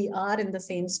the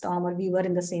same storm, or we were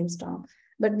in the same storm,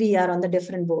 but we are on the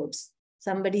different boats.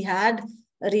 Somebody had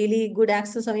a really good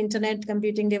access of internet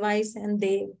computing device, and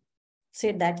they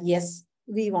said that, yes,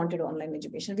 we wanted online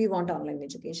education. We want online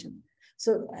education.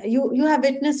 So you have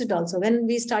witnessed it also. When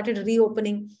we started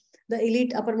reopening, the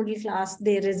elite upper middle class,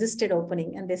 they resisted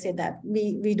opening, and they said that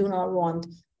we do not want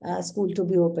school to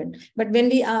be open. But when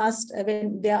we asked,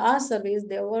 when there are surveys,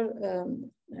 there were,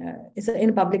 it's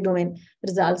in public domain,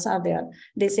 results are there.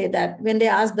 They say that when they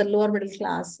asked the lower middle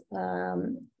class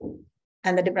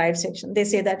and the deprived section, they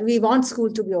say that we want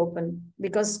school to be open,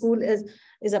 because school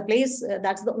is a place,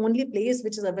 that's the only place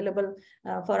which is available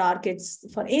for our kids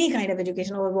for any kind of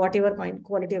education, or whatever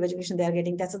quality of education they are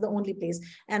getting. That's the only place.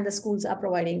 And the schools are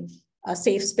providing a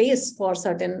safe space for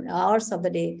certain hours of the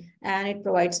day, and it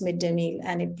provides midday meal,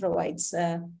 and it provides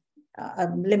a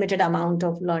limited amount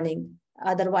of learning.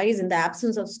 Otherwise, in the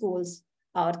absence of schools,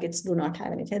 our kids do not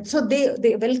have anything. So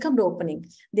they welcomed opening.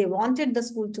 They wanted the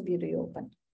school to be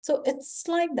reopened. So it's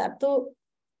like that. So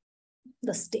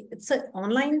the state, it's an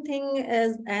online thing,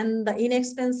 and the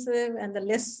inexpensive and the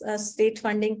less state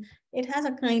funding, it has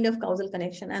a kind of causal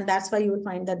connection. And that's why you will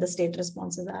find that the state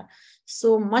responses are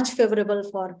so much favorable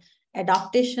for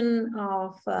adaptation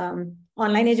of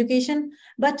online education,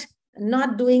 but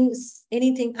not doing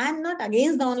anything. I'm not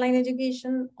against the online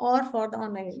education or for the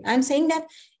online education. I'm saying that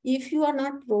if you are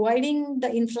not providing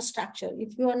the infrastructure,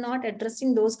 if you are not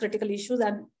addressing those critical issues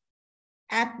at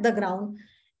the ground,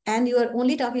 and you are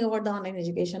only talking about the online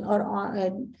education or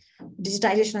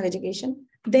digitization of education,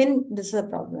 then this is a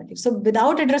problematic. So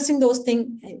without addressing those things,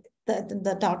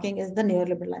 the talking is the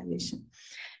neoliberalization.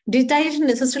 Digitization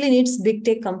necessarily needs big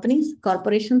tech companies,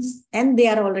 corporations, and they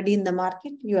are already in the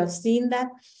market. You have seen that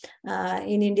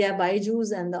in India,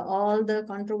 Byju's and all the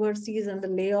controversies and the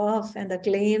layoff and the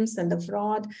claims and the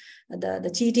fraud,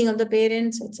 the cheating of the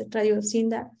parents, etc. You have seen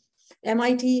that.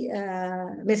 MIT,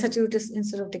 Massachusetts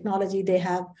Institute of Technology, they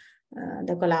have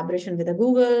the collaboration with the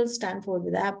Google, Stanford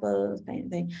with Apple, kind of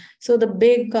thing. So the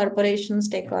big corporations,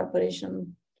 tech corporations,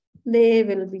 they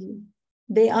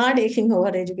are taking over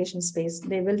education space.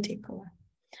 They will take over.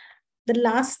 The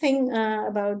last thing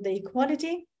about the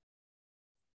equality,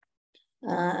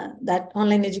 that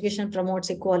online education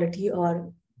promotes equality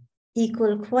or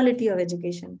equal quality of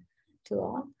education to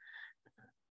all.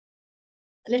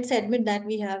 Let's admit that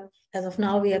we have, as of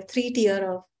now, we have 3 tiers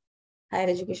of higher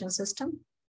education system.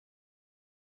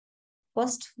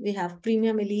 First, we have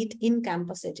premium elite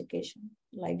in-campus education,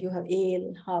 like you have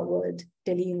Yale, Harvard,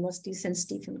 Delhi University, St.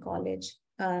 Stephen College,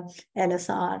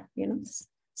 LSR,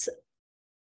 So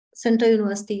central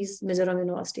universities, Mizoram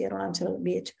University, Arunachal,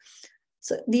 BH.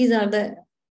 So these are the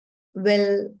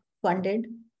well-funded,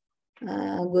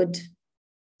 good,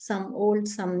 some old,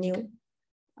 some new,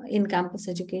 in-campus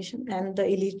education, and the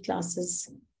elite classes,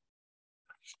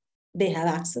 they have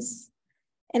access.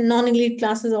 And non-elite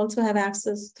classes also have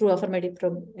access through affirmative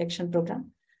action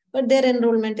program. But their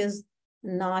enrollment is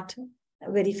not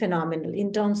very phenomenal.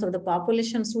 In terms of the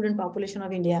population, student population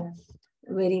of India,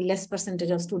 very less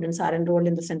percentage of students are enrolled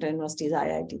in the central universities,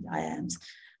 IITs, IIMs.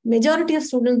 Majority of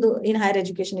students in higher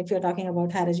education, if you're talking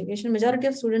about higher education, majority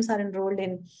of students are enrolled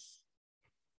in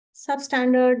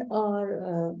substandard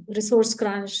or resource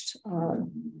crunched or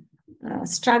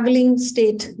struggling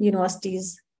state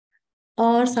universities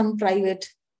or some private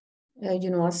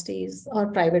universities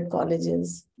or private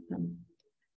colleges,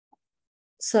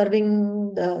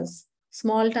 serving the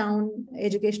small town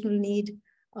educational need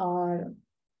or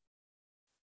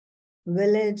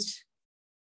village,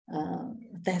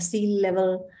 tehsil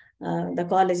level, the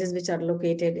colleges which are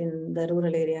located in the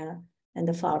rural area and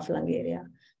the far-flung area.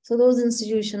 So those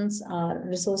institutions are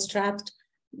resource-strapped.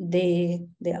 They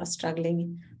are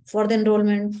struggling for the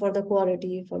enrollment, for the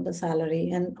quality, for the salary,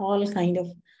 and all kind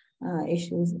of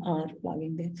issues are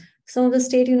plugging there. Some of the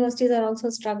state universities are also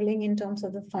struggling in terms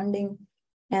of the funding,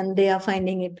 and they are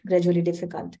finding it gradually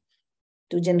difficult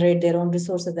to generate their own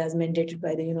resources as mandated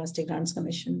by the University Grants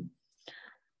Commission.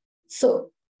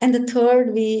 So, and the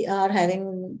third, we are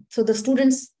having, so the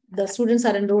students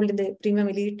are enrolled in the premium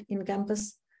elite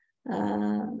in-campus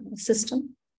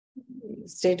system,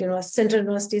 state universities, central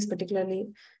universities particularly,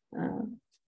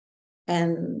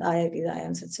 and IITs,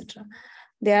 IIMs, etc.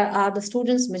 There are the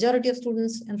students, majority of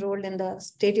students enrolled in the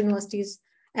state universities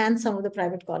and some of the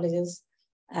private colleges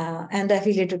and the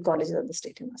affiliated colleges of the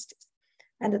state universities.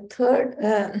 And the third,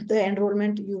 the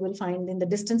enrollment you will find in the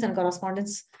distance and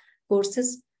correspondence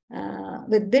courses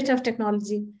with bit of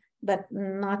technology, but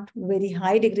not very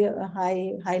high degree,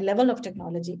 high level of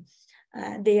technology.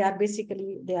 They are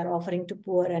offering to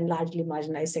poor and largely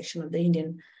marginalized section of the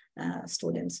Indian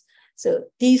students. So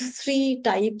these three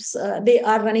types, they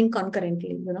are running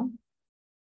concurrently,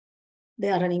 they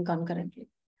are running concurrently.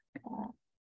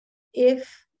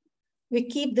 If we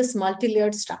keep this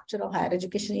multi-layered structure of higher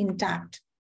education intact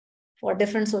for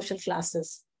different social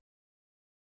classes,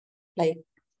 like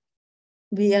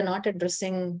we are not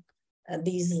addressing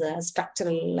these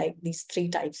structural, like these three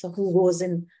types of who goes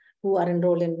in, who are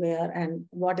enrolled in where, and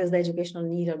what is the educational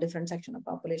need of different section of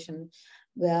population,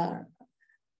 where,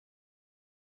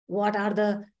 what are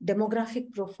the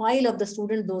demographic profile of the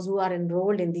student, those who are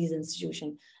enrolled in these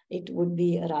institutions. It would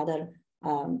be a rather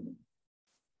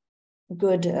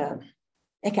good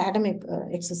academic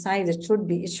exercise. It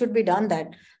should be done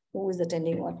that who is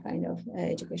attending what kind of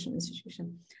education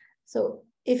institution. So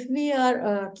if we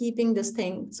are keeping this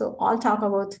thing, so all talk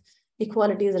about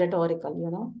equality is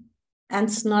rhetorical, and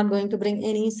it's not going to bring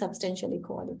any substantial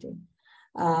equality.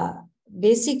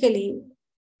 Basically,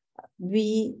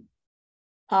 we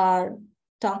are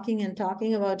talking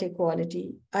about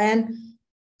equality, and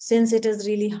since it is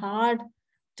really hard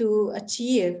to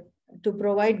achieve, to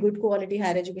provide good quality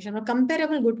higher education or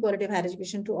comparable good quality of higher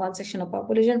education to all section of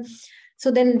population,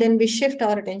 so then we shift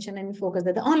our attention and focus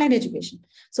on the online education.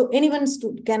 So anyone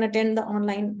can attend the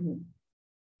online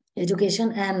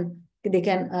education, and they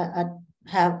can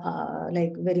have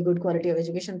like very good quality of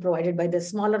education provided by the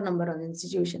smaller number of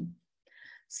institutions.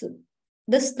 So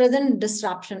this present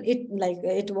disruption,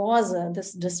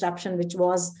 this disruption which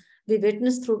was we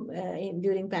witnessed through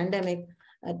during pandemic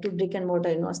to brick and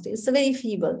mortar university. It's very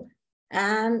feeble,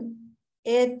 and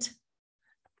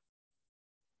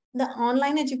the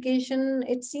online education,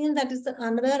 it seems that is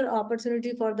another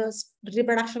opportunity for the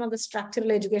reproduction of the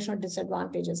structural educational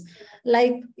disadvantages.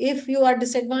 Like if you are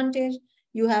disadvantaged,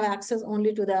 you have access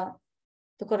only to the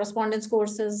correspondence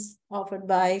courses offered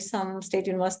by some state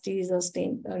universities or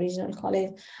state or regional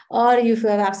college, or if you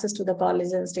have access to the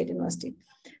college and state university.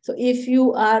 So if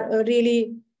you are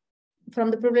really from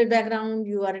the privileged background,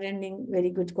 you are attending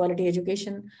very good quality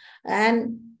education,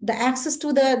 and the access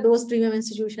to those premium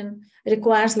institutions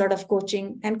requires a lot of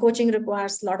coaching, and coaching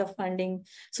requires a lot of funding.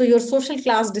 So your social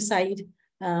class decide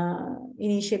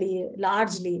initially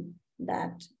largely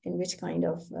that in which kind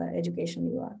of education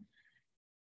you are.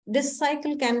 This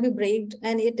cycle can be braked,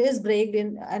 and it is braked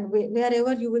in, and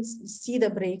wherever you will see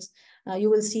the breaks, you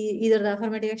will see either the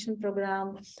affirmative action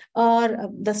program or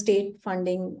the state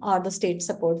funding or the state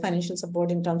support, financial support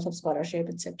in terms of scholarship,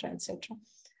 etc., etc.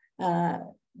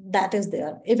 That is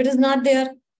there. If it is not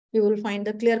there, you will find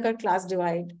the clear-cut class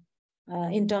divide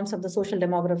in terms of the social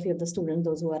demography of the students,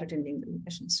 those who are attending the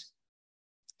educations.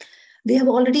 We have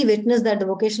already witnessed that the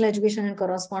vocational education and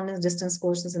correspondence distance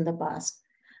courses in the past,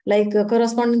 like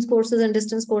correspondence courses and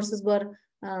distance courses were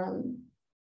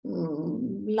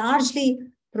largely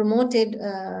promoted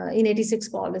in 86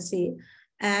 policy,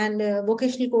 and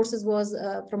vocational courses was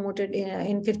promoted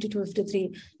in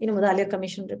 52-53 in a Madhalia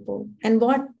Commission report. And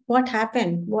what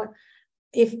happened? What,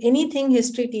 if anything,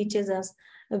 history teaches us.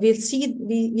 We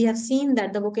have seen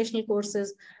that the vocational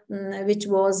courses, which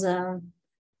was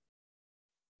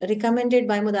recommended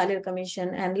by Madhalia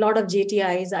Commission, and a lot of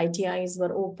JTIs, ITIs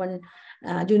were opened,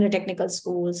 junior technical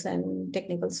schools and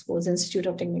technical schools, Institute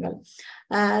of Technical.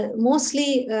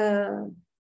 Mostly,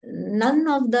 none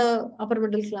of the upper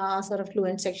middle class or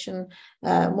affluent section,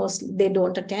 they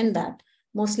don't attend that.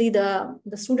 Mostly the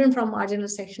student from marginal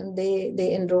section,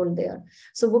 they enrolled there.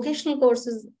 So vocational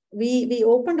courses, we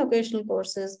opened vocational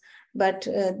courses, but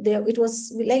it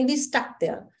was like we stuck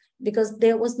there because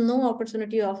there was no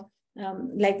opportunity of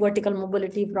like vertical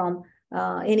mobility from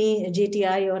any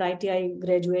JTI or ITI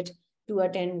graduate to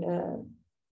attend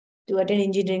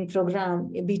engineering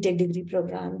program, a BTech degree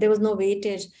program. There was no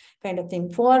weightage kind of thing.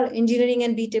 For engineering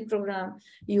and BTech program,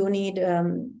 you need a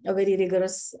very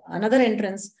rigorous another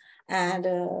entrance, and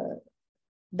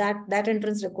that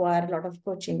entrance requires a lot of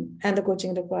coaching, and the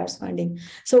coaching requires funding.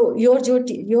 So your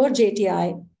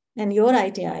JTI and your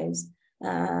ITIs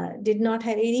did not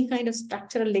have any kind of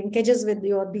structural linkages with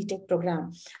your BTech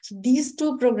program. So these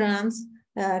two programs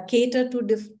cater to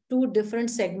two different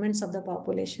segments of the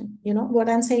population. You know what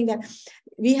I'm saying? That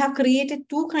we have created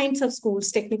two kinds of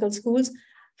schools, technical schools,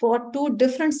 for two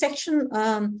different section,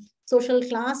 social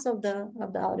class of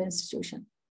our institution.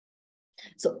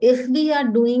 So if we are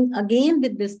doing again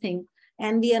with this thing,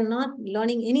 and we are not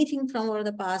learning anything from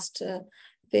the past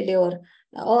failure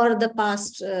or the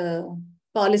past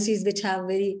policies which have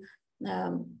very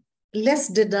less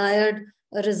desired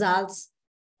results,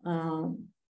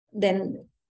 then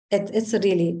it's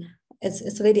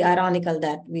very ironical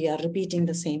that we are repeating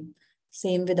the same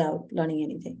without learning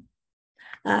anything.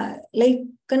 Like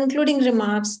concluding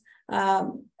remarks,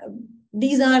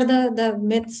 these are the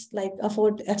myths, like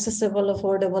accessible,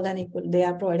 affordable, and equal. They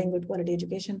are providing good quality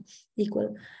education,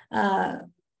 equal.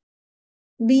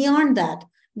 Beyond that,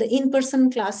 the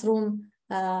in-person classroom,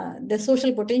 the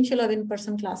social potential of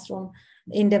in-person classroom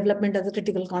in development of the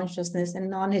critical consciousness and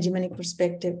non-hegemonic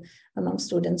perspective among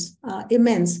students,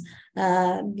 immense.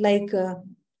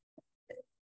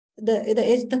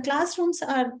 The classrooms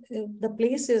are the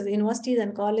places, universities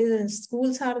and colleges and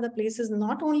schools are the places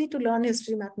not only to learn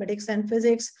history, mathematics, and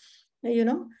physics.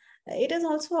 It is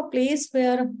also a place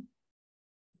where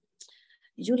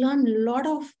you learn a lot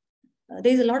of,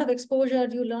 there's a lot of exposure,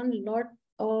 you learn a lot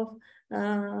of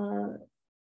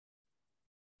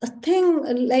a thing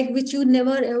like which you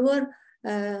never ever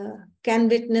can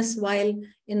witness while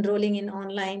enrolling in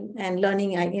online and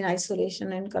learning in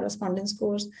isolation and correspondence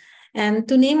course. And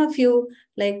to name a few,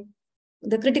 like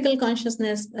the critical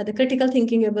consciousness, the critical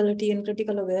thinking ability and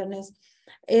critical awareness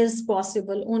is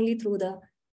possible only through the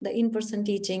in-person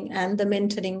teaching and the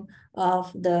mentoring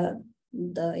of the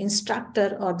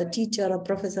instructor or the teacher or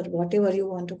professor, whatever you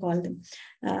want to call them.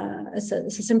 It's a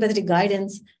sympathetic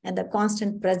guidance, and the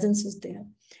constant presence is there.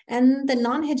 And the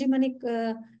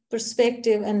non-hegemonic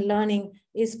perspective and learning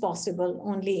is possible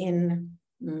only in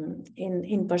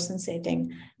in-person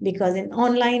setting, because in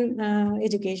online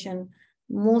education,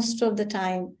 most of the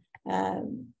time,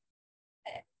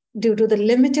 due to the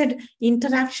limited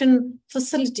interaction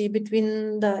facility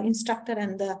between the instructor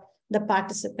and the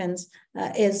participants,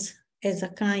 is a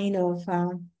kind of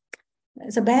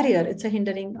it's a barrier, it's a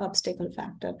hindering obstacle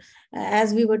factor.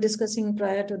 As we were discussing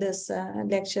prior to this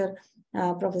lecture,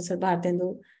 Professor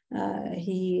Bhartendu,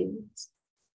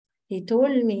 he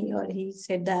told me, or he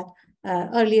said that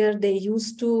earlier they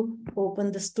used to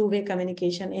open this two-way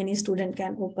communication. Any student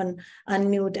can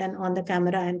unmute and on the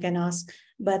camera and can ask.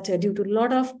 But due to a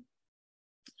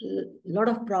lot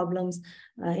of problems,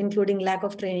 including lack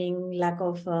of training, lack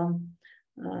of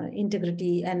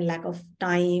integrity, and lack of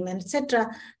time, and etc.,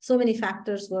 so many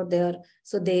factors were there.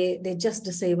 So they just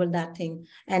disabled that thing.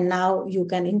 And now you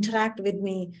can interact with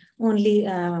me only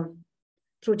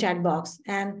through chat box.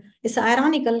 And it's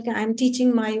ironical, I'm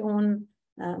teaching my own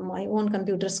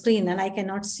computer screen and I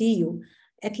cannot see you.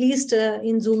 At least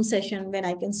in Zoom session, when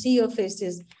I can see your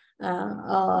faces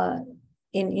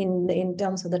in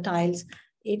terms of the tiles,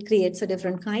 it creates a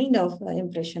different kind of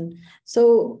impression.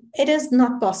 So it is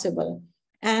not possible.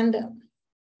 And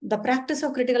the practice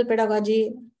of critical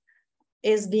pedagogy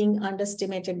is being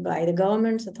underestimated by the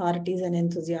governments, authorities, and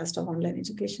enthusiasts of online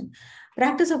education.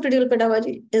 Practice of critical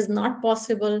pedagogy is not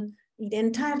possible in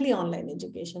entirely online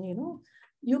education.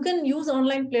 You can use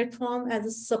online platform as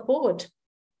a support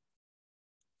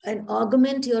and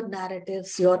augment your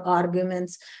narratives, your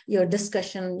arguments, your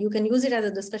discussion. You can use it as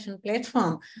a discussion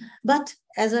platform, but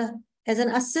as an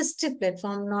assistive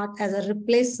platform, not as a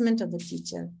replacement of the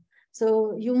teacher.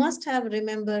 So you must have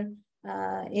remember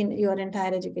in your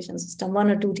entire education system, one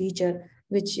or two teacher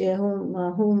which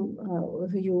whom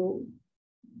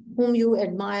you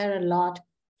admire a lot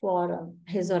for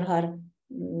his or her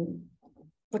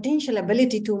potential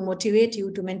ability to motivate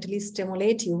you, to mentally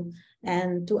stimulate you,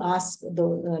 and to ask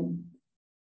the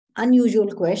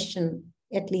unusual question.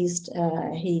 At least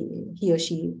he or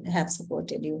she have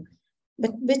supported you.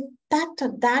 But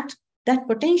that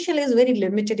potential is very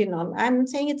limited in all. I'm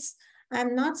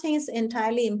not saying it's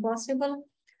entirely impossible,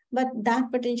 but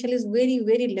that potential is very,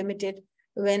 very limited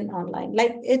when online.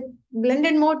 Like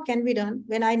blended mode can be done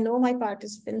when I know my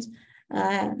participants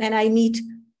and I meet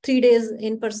 3 days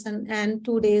in person and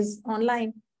 2 days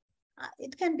online.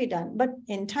 It can be done, but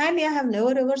entirely I have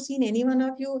never ever seen any one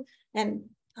of you. And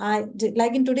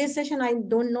like in today's session, I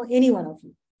don't know any one of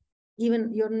you.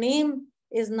 Even your name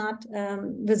is not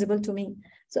visible to me.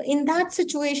 So in that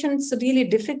situation, it's really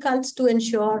difficult to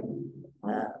ensure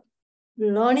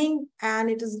learning, and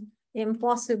it is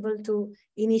impossible to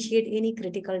initiate any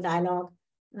critical dialogue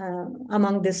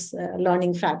among this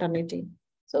learning fraternity.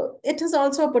 So it is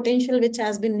also a potential which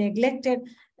has been neglected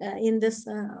in this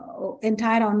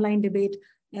entire online debate.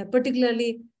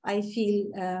 Particularly, I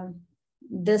feel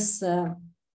this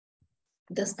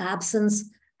absence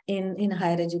in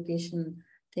higher education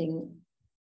thing.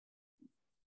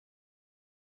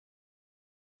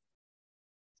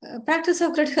 Practice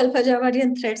of critical pedagogy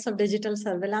and threats of digital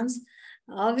surveillance.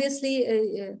 Obviously,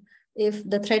 if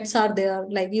the threats are there,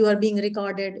 like you are being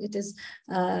recorded, it is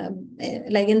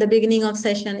like in the beginning of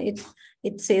session,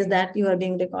 it says that you are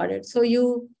being recorded. So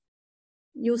you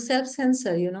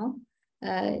self-censor,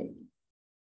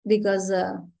 because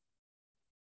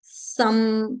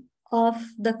some of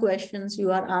the questions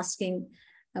you are asking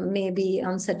may be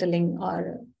unsettling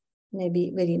or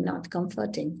maybe very not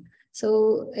comforting.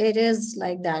 So it is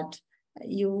like that.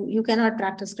 You cannot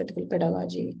practice critical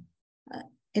pedagogy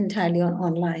entirely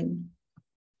online.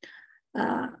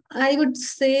 I would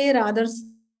say rather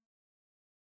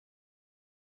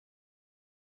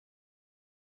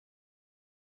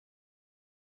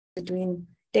between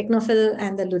technophile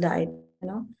and the Luddite.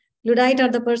 Luddite are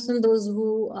the person, those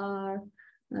who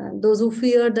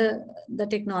fear the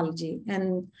technology,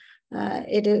 and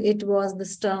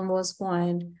this term was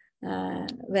coined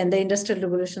when the Industrial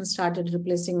Revolution started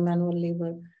replacing manual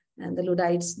labor, and the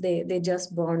Luddites, they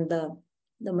just burned the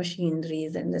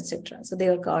machineries and etc. So they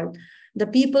are called the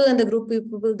people, and the group of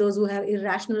people, those who have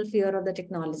irrational fear of the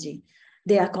technology,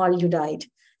 they are called Luddite.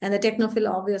 And the technophile,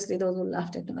 obviously, those who love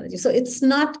technology. So it's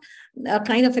not a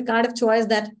kind of a card of choice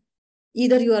that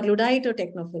either you are Luddite or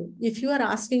technophile. If you are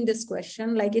asking this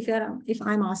question, like if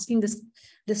I'm asking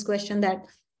this question, that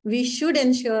we should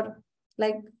ensure,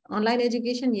 like online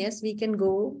education, yes, we can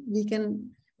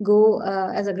go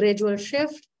as a gradual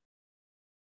shift,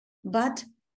 but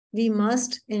we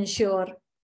must ensure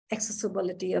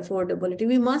accessibility, affordability.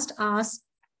 We must ask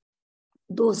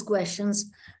those questions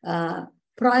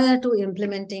prior to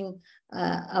implementing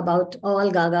about all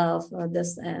gaga of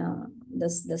this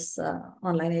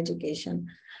online education.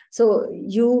 So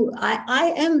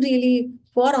I am really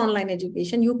for online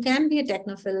education. You can be a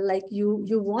technophile, like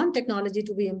you want technology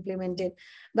to be implemented,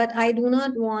 but I do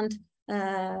not want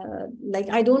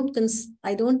I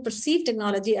don't perceive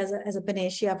technology as a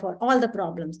panacea for all the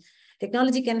problems.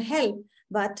 Technology can help,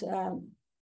 but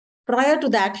prior to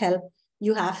that help,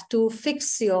 you have to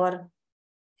fix your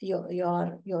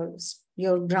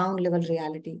ground level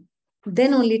reality.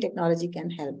 Then only technology can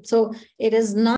help. So it is not